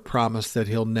happy with a promise that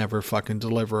he'll never fucking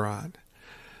deliver on.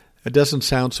 It doesn't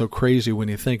sound so crazy when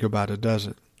you think about it, does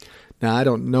it? Now, I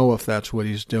don't know if that's what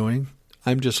he's doing.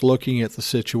 I'm just looking at the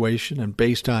situation, and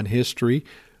based on history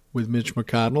with Mitch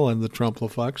McConnell and the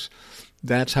Trumplafucks,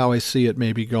 that's how I see it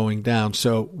maybe going down.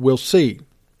 So we'll see.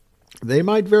 They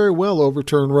might very well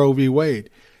overturn Roe v. Wade,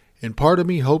 and part of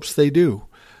me hopes they do,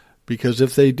 because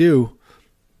if they do,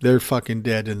 they're fucking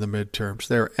dead in the midterms.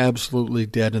 They're absolutely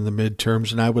dead in the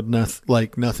midterms, and I would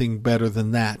like nothing better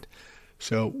than that.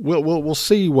 So we'll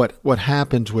see what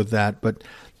happens with that, but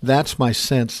that's my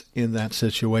sense in that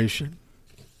situation.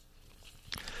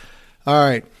 All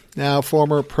right. Now,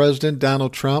 former President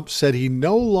Donald Trump said he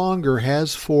no longer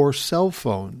has 4 cell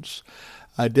phones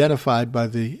identified by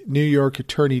the New York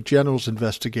Attorney General's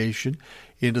investigation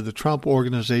into the Trump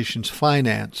Organization's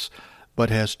finance, but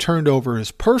has turned over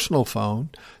his personal phone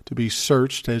to be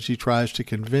searched as he tries to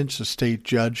convince a state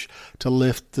judge to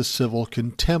lift the civil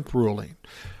contempt ruling.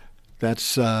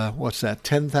 That's,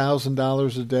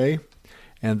 $10,000 a day?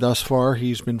 And thus far,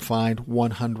 he's been fined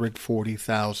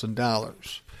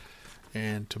 $140,000.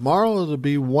 And tomorrow it'll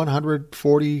be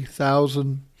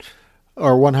 $140,000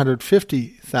 or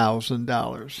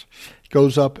 $150,000. It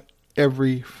goes up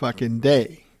every fucking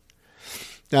day.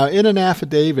 Now, in an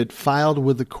affidavit filed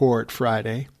with the court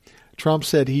Friday, Trump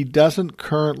said he doesn't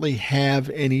currently have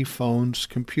any phones,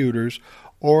 computers,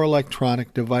 or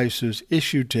electronic devices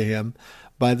issued to him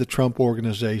by the Trump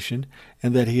Organization,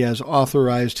 and that he has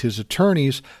authorized his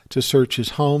attorneys to search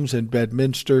his homes in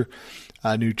Bedminster,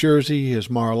 New Jersey,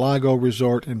 his Mar-a-Lago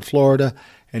resort in Florida,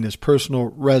 and his personal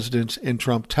residence in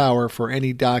Trump Tower for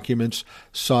any documents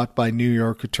sought by New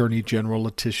York Attorney General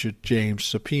Letitia James'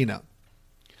 subpoena.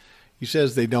 He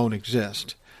says they don't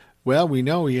exist. Well, we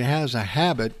know he has a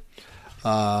habit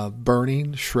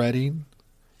burning, shredding,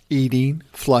 eating,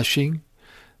 flushing,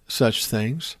 such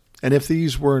things. And if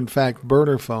these were in fact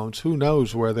burner phones, who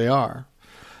knows where they are?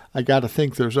 I got to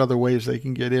think there's other ways they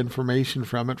can get information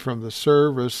from it, from the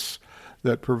service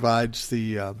that provides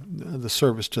the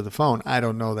service to the phone. I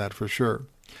don't know that for sure.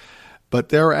 But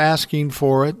they're asking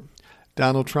for it.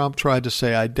 Donald Trump tried to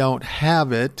say, I don't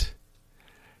have it.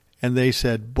 And they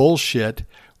said, bullshit,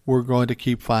 we're going to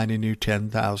keep finding you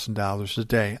 $10,000 a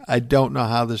day. I don't know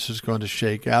how this is going to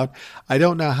shake out. I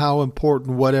don't know how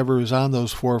important whatever is on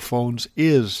those 4 phones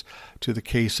is to the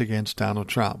case against Donald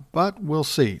Trump. But we'll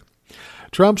see.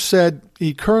 Trump said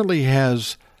he currently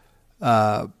has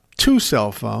 2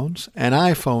 cell phones, an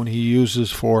iPhone he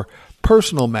uses for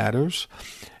personal matters,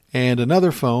 and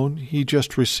another phone he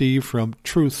just received from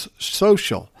Truth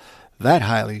Social, that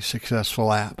highly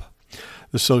successful app,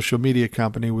 the social media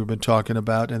company we've been talking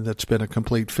about and that's been a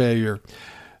complete failure.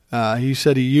 He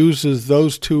said he uses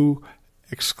those 2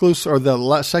 exclusive, or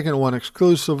the second one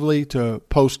exclusively, to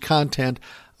post content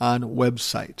on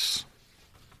websites.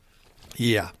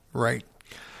 Yeah, right.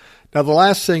 Now, the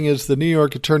last thing is the New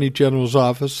York Attorney General's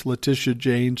office, Letitia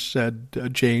James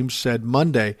said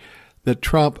Monday that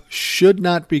Trump should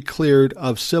not be cleared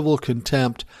of civil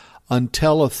contempt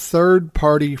until a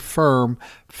third-party firm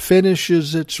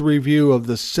finishes its review of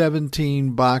the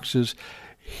 17 boxes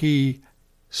he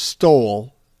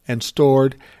stole and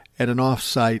stored at an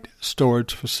off-site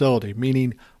storage facility,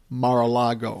 meaning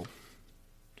Mar-a-Lago.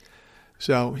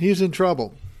 So he's in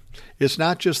trouble. It's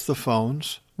not just the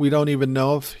phones. We don't even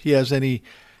know if he has any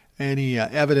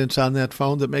evidence on that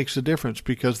phone that makes a difference,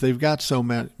 because they've got so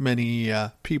many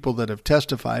people that have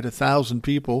testified, 1,000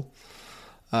 people,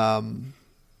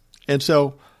 and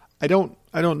so I don't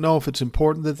know if it's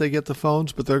important that they get the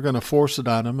phones, but they're going to force it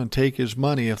on him and take his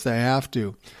money if they have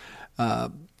to.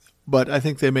 But I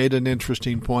think they made an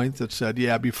interesting point that said,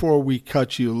 yeah, before we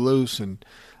cut you loose and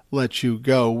let you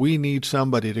go, we need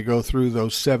somebody to go through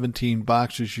those 17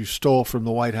 boxes you stole from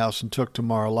the White House and took to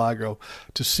Mar-a-Lago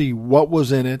to see what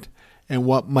was in it and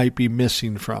what might be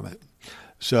missing from it.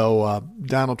 So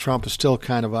Donald Trump is still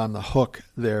kind of on the hook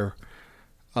there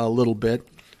a little bit,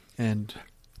 and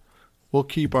we'll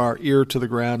keep our ear to the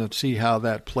ground and see how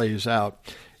that plays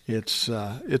out. It's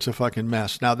a fucking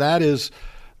mess. Now, that is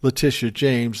Letitia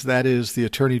James. That is the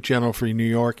Attorney General for New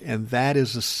York, and that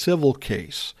is a civil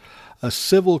case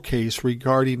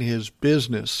regarding his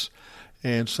business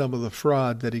and some of the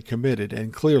fraud that he committed.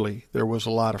 And clearly, there was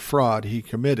a lot of fraud he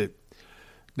committed.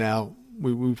 Now,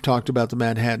 we've talked about the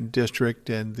Manhattan District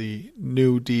and the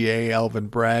new DA, Alvin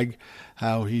Bragg,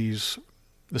 how he's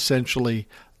essentially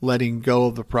letting go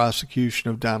of the prosecution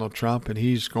of Donald Trump, and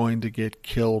he's going to get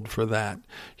killed for that.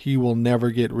 He will never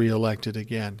get reelected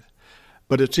again.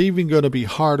 But it's even going to be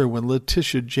harder when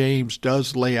Letitia James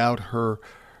does lay out her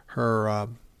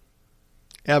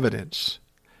evidence,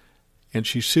 and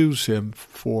she sues him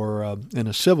for in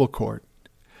a civil court.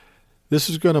 This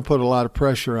is going to put a lot of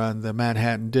pressure on the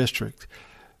Manhattan District.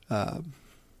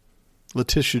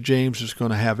 Letitia James is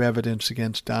going to have evidence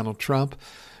against Donald Trump,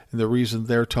 and the reason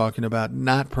they're talking about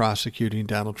not prosecuting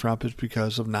Donald Trump is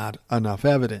because of not enough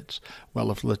evidence.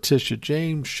 Well, if Letitia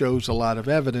James shows a lot of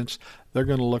evidence, they're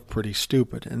going to look pretty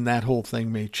stupid, and that whole thing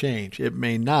may change. It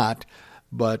may not,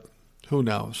 but who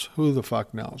knows? Who the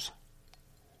fuck knows?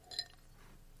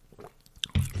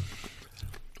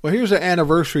 Well, here's an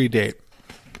anniversary date.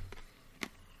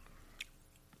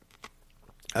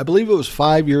 I believe it was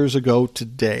 5 years ago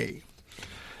today.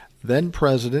 Then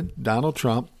President Donald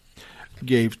Trump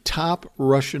gave top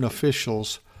Russian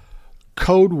officials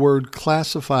code word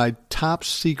classified top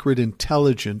secret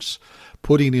intelligence,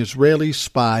 putting Israeli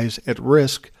spies at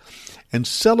risk, and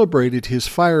celebrated his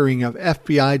firing of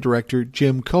FBI Director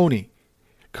Jim Comey,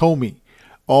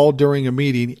 all during a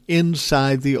meeting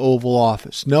inside the Oval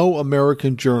Office. No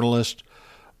American journalists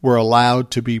were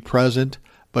allowed to be present,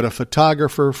 but a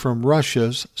photographer from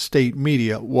Russia's state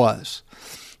media was.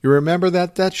 You remember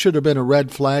that? That should have been a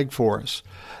red flag for us.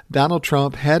 Donald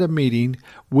Trump had a meeting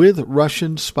with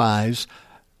Russian spies,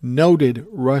 noted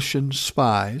Russian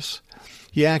spies.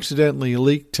 He accidentally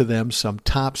leaked to them some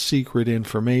top secret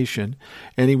information,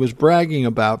 and he was bragging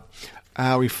about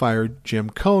how he fired Jim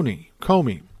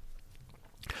Comey.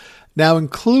 Now,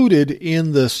 included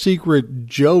in the secret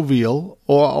jovial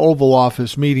Oval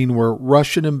Office meeting were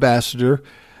Russian Ambassador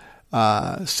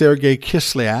Sergei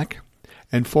Kislyak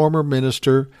and former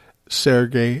Minister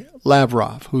Sergei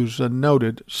Lavrov, who's a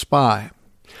noted spy.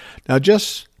 Now,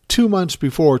 just 2 months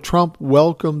before, Trump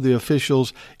welcomed the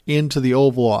officials into the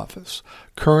Oval Office.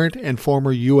 Current and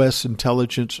former U.S.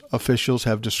 intelligence officials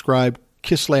have described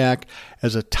Kislyak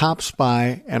as a top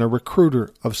spy and a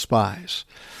recruiter of spies.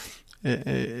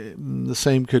 The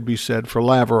same could be said for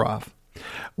Lavrov.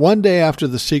 One day after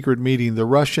the secret meeting, the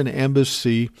Russian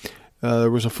embassy,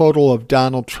 there was a photo of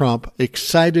Donald Trump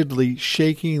excitedly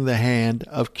shaking the hand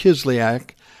of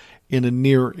Kislyak in a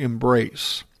near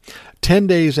embrace. 10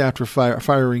 days after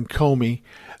firing Comey,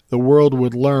 the world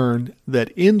would learn that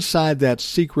inside that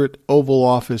secret Oval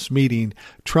Office meeting,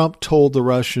 Trump told the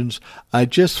Russians, "I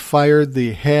just fired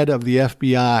the head of the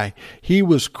FBI. He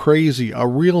was crazy, a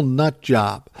real nut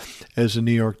job," as the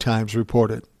New York Times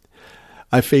reported.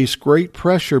 "I face great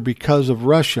pressure because of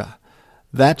Russia.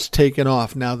 That's taken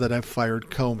off now that I've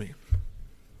fired Comey."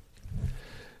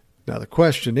 Now the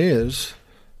question is,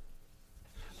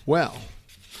 well,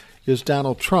 is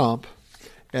Donald Trump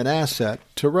an asset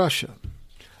to Russia?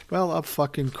 Well, of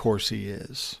fucking course he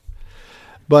is.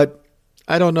 But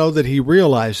I don't know that he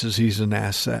realizes he's an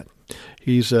asset.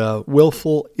 He's a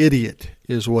willful idiot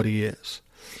is what he is.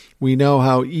 We know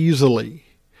how easily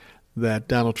that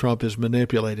Donald Trump is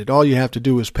manipulated. All you have to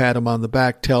do is pat him on the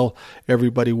back, tell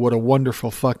everybody what a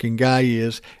wonderful fucking guy he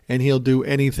is, and he'll do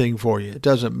anything for you. It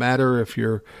doesn't matter if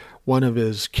you're one of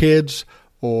his kids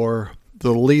or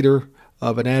the leader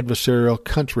of an adversarial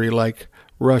country like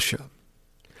Russia.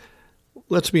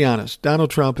 Let's be honest, Donald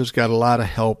Trump has got a lot of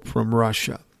help from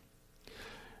Russia.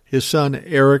 His son,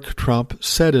 Eric Trump,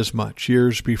 said as much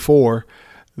years before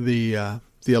the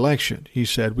election. He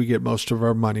said, "We get most of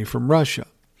our money from Russia."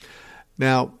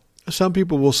 Now, some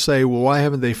people will say, well, why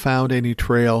haven't they found any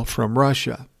trail from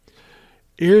Russia?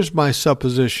 Here's my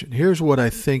supposition. Here's what I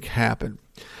think happened.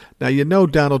 Now, you know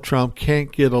Donald Trump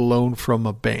can't get a loan from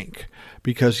a bank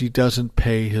because he doesn't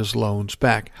pay his loans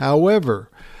back. However,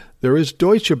 there is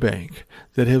Deutsche Bank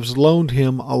that has loaned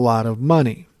him a lot of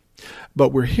money.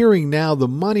 But we're hearing now the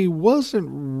money wasn't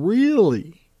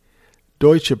really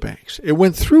Deutsche Bank's. It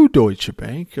went through Deutsche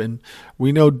Bank, and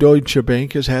we know Deutsche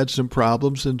Bank has had some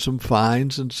problems and some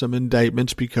fines and some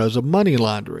indictments because of money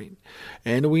laundering.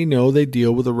 And we know they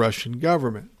deal with the Russian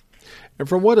government. And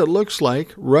from what it looks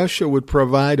like, Russia would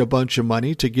provide a bunch of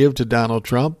money to give to Donald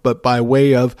Trump, but by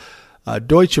way of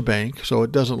Deutsche Bank, so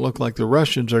it doesn't look like the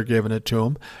Russians are giving it to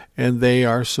him, and they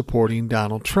are supporting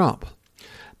Donald Trump.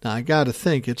 Now, I got to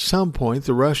think at some point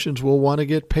the Russians will want to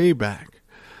get payback.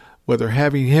 Whether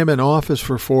having him in office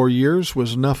for 4 years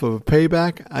was enough of a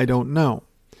payback, I don't know.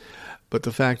 But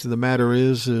the fact of the matter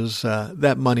is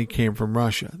that money came from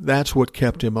Russia. That's what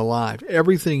kept him alive.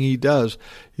 Everything he does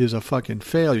is a fucking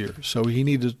failure, so he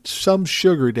needed some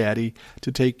sugar daddy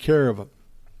to take care of him.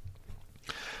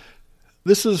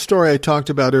 This is a story I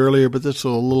talked about earlier, but this is a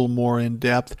little more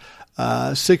in-depth.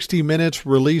 60 Minutes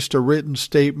released a written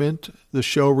statement the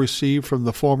show received from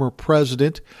the former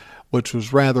president, which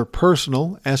was rather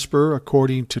personal. Esper,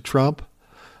 according to Trump,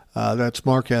 that's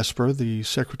Mark Esper, the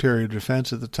Secretary of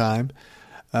Defense at the time,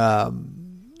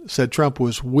 said Trump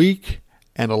was weak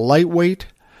and a lightweight.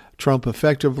 Trump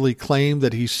effectively claimed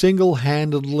that he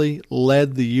single-handedly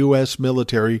led the U.S.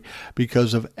 military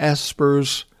because of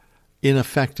Esper's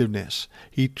ineffectiveness.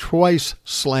 He twice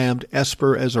slammed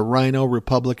Esper as a rhino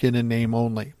Republican in name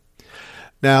only.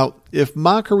 Now, if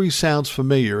mockery sounds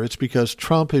familiar, it's because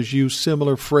Trump has used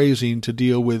similar phrasing to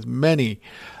deal with many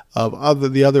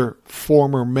of the other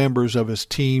former members of his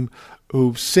team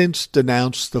who've since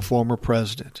denounced the former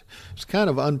president. It's kind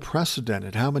of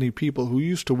unprecedented how many people who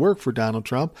used to work for Donald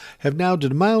Trump have now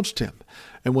denounced him.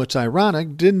 And what's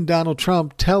ironic, didn't Donald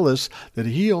Trump tell us that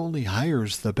he only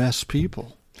hires the best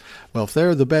people? Well, if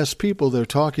they're the best people, they're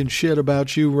talking shit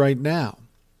about you right now.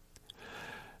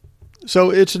 So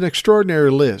it's an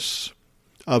extraordinary list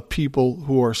of people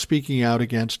who are speaking out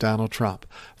against Donald Trump.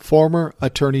 Former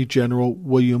Attorney General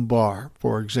William Barr,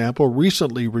 for example,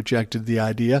 recently rejected the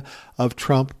idea of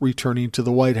Trump returning to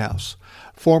the White House.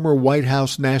 Former White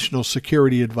House National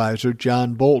Security Advisor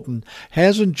John Bolton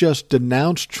hasn't just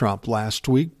denounced Trump last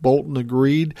week. Bolton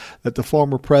agreed that the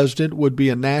former president would be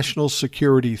a national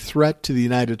security threat to the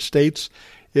United States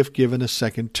if given a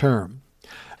second term.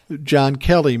 John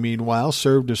Kelly, meanwhile,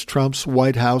 served as Trump's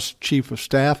White House chief of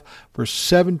staff for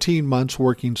 17 months,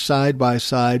 working side by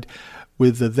side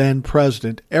with the then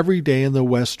president every day in the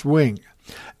West Wing.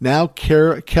 Now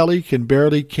Kelly can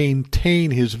barely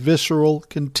contain his visceral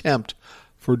contempt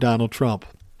for Donald Trump.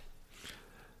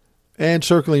 And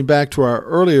circling back to our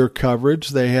earlier coverage,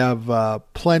 they have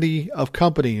plenty of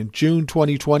company. In June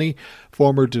 2020,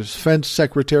 former Defense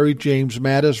Secretary James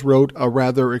Mattis wrote a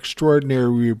rather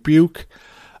extraordinary rebuke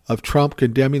of Trump,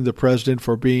 condemning the president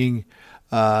for being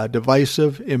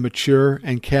divisive, immature,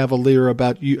 and cavalier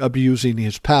about abusing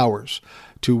his powers.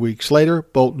 2 weeks later,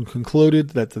 Bolton concluded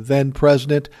that the then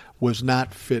president was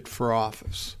not fit for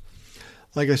office.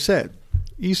 Like I said,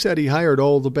 he said he hired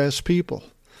all the best people,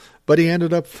 but he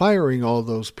ended up firing all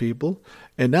those people,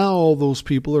 And now all those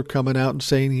people are coming out and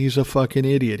saying he's a fucking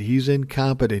idiot. He's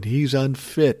incompetent. He's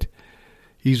unfit.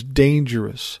 He's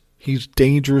dangerous. He's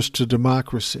dangerous to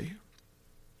democracy.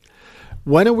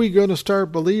 When are we going to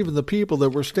start believing the people that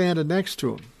were standing next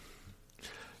to him?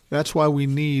 That's why we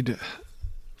need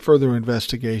further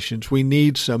investigations. We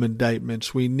need some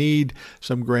indictments. We need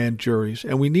some grand juries.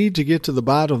 And we need to get to the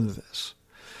bottom of this.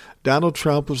 Donald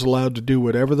Trump was allowed to do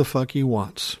whatever the fuck he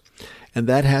wants. And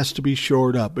that has to be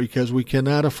shored up because we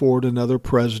cannot afford another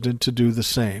president to do the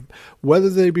same, whether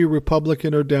they be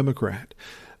Republican or Democrat.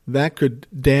 That could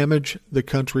damage the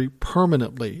country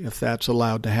permanently if that's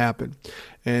allowed to happen.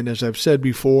 And as I've said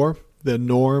before, the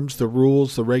norms, the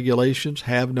rules, the regulations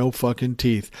have no fucking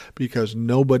teeth because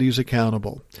nobody's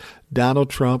accountable. Donald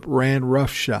Trump ran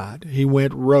roughshod. He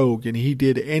went rogue and he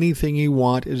did anything he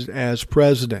wanted as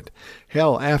president.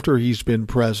 Hell, after he's been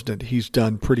president, he's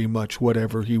done pretty much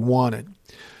whatever he wanted.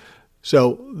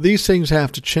 So these things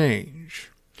have to change.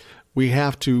 We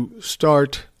have to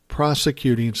start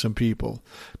prosecuting some people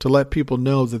to let people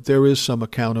know that there is some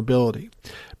accountability.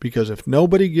 Because if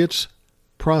nobody gets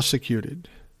prosecuted,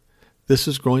 this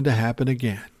is going to happen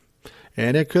again.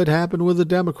 And it could happen with a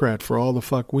Democrat for all the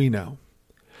fuck we know.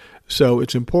 So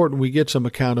it's important we get some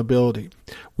accountability.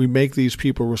 We make these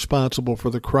people responsible for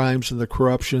the crimes and the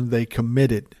corruption they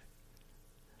committed.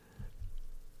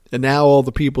 And now all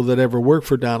the people that ever worked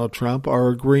for Donald Trump are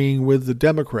agreeing with the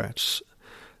Democrats,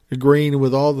 agreeing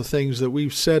with all the things that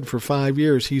we've said for 5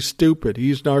 years. He's stupid.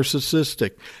 He's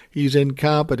narcissistic. He's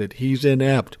incompetent. He's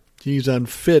inept. He's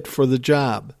unfit for the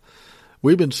job.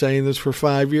 We've been saying this for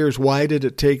 5 years. Why did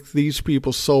it take these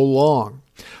people so long?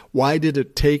 Why did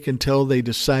it take until they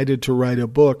decided to write a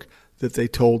book that they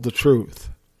told the truth?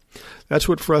 That's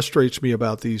what frustrates me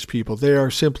about these people. They are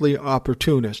simply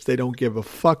opportunists. They don't give a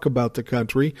fuck about the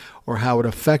country or how it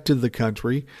affected the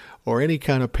country or any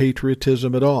kind of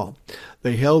patriotism at all.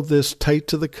 They held this tight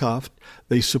to the cuff.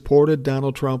 They supported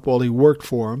Donald Trump while he worked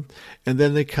for him. And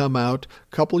then they come out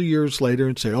a couple of years later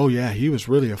and say, oh yeah, he was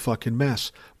really a fucking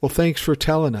mess. Well, thanks for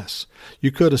telling us.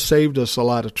 You could have saved us a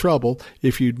lot of trouble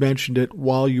if you'd mentioned it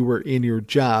while you were in your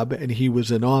job and he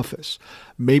was in office.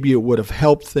 Maybe it would have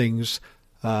helped things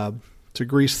to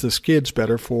grease the skids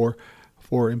better for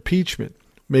impeachment.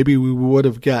 Maybe we would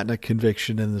have gotten a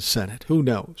conviction in the Senate. Who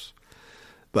knows?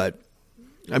 But,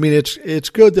 I mean, it's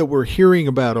good that we're hearing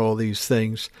about all these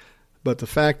things, but the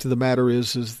fact of the matter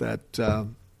is that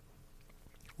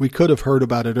we could have heard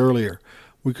about it earlier.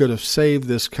 We could have saved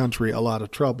this country a lot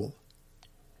of trouble.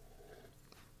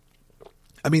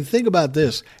 I mean, think about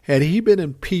this. Had he been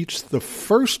impeached the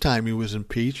first time he was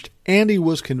impeached and he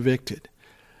was convicted,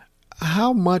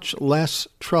 how much less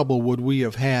trouble would we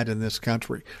have had in this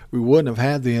country? We wouldn't have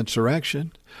had the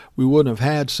insurrection. We wouldn't have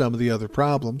had some of the other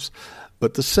problems.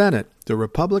 But the Senate, the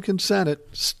Republican Senate,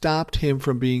 stopped him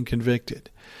from being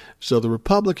convicted. So the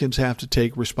Republicans have to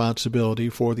take responsibility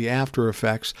for the after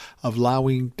effects of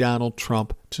allowing Donald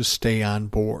Trump to stay on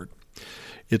board.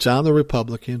 It's on the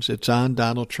Republicans. It's on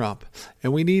Donald Trump.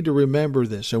 And we need to remember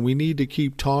this, and we need to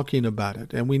keep talking about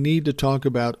it. And we need to talk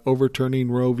about overturning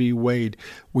Roe v. Wade.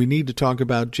 We need to talk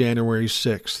about January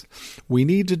 6th. We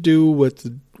need to do what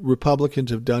the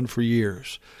Republicans have done for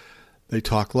years. They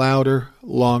talk louder,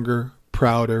 longer,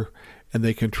 prouder, and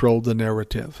they control the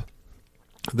narrative.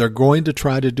 They're going to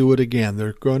try to do it again.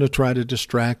 They're going to try to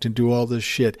distract and do all this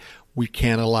shit. We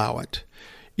can't allow it.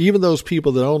 Even those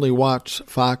people that only watch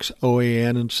Fox,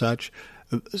 OAN, and such,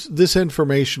 this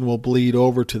information will bleed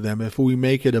over to them if we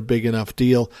make it a big enough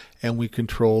deal and we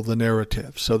control the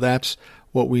narrative. So that's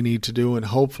what we need to do, and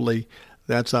hopefully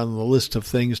that's on the list of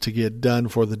things to get done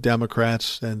for the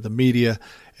Democrats and the media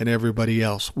and everybody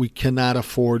else. We cannot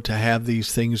afford to have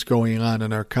these things going on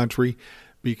in our country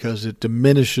because it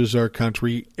diminishes our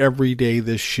country every day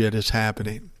this shit is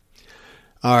happening.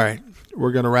 All right,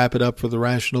 we're going to wrap it up for the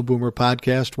Rational Boomer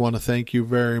podcast. Want to thank you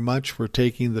very much for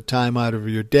taking the time out of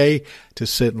your day to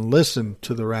sit and listen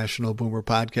to the Rational Boomer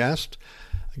podcast.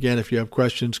 Again, if you have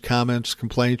questions, comments,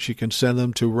 complaints, you can send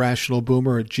them to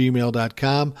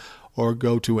rationalboomer@gmail.com or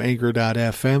go to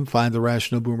anchor.fm, find the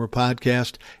Rational Boomer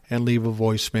podcast, and leave a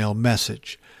voicemail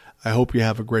message. I hope you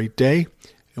have a great day,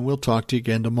 and we'll talk to you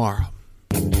again tomorrow.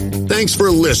 Thanks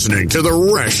for listening to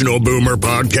the Rational Boomer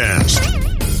podcast.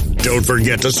 Don't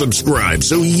forget to subscribe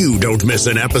so you don't miss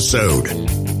an episode.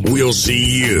 We'll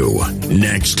see you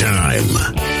next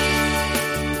time.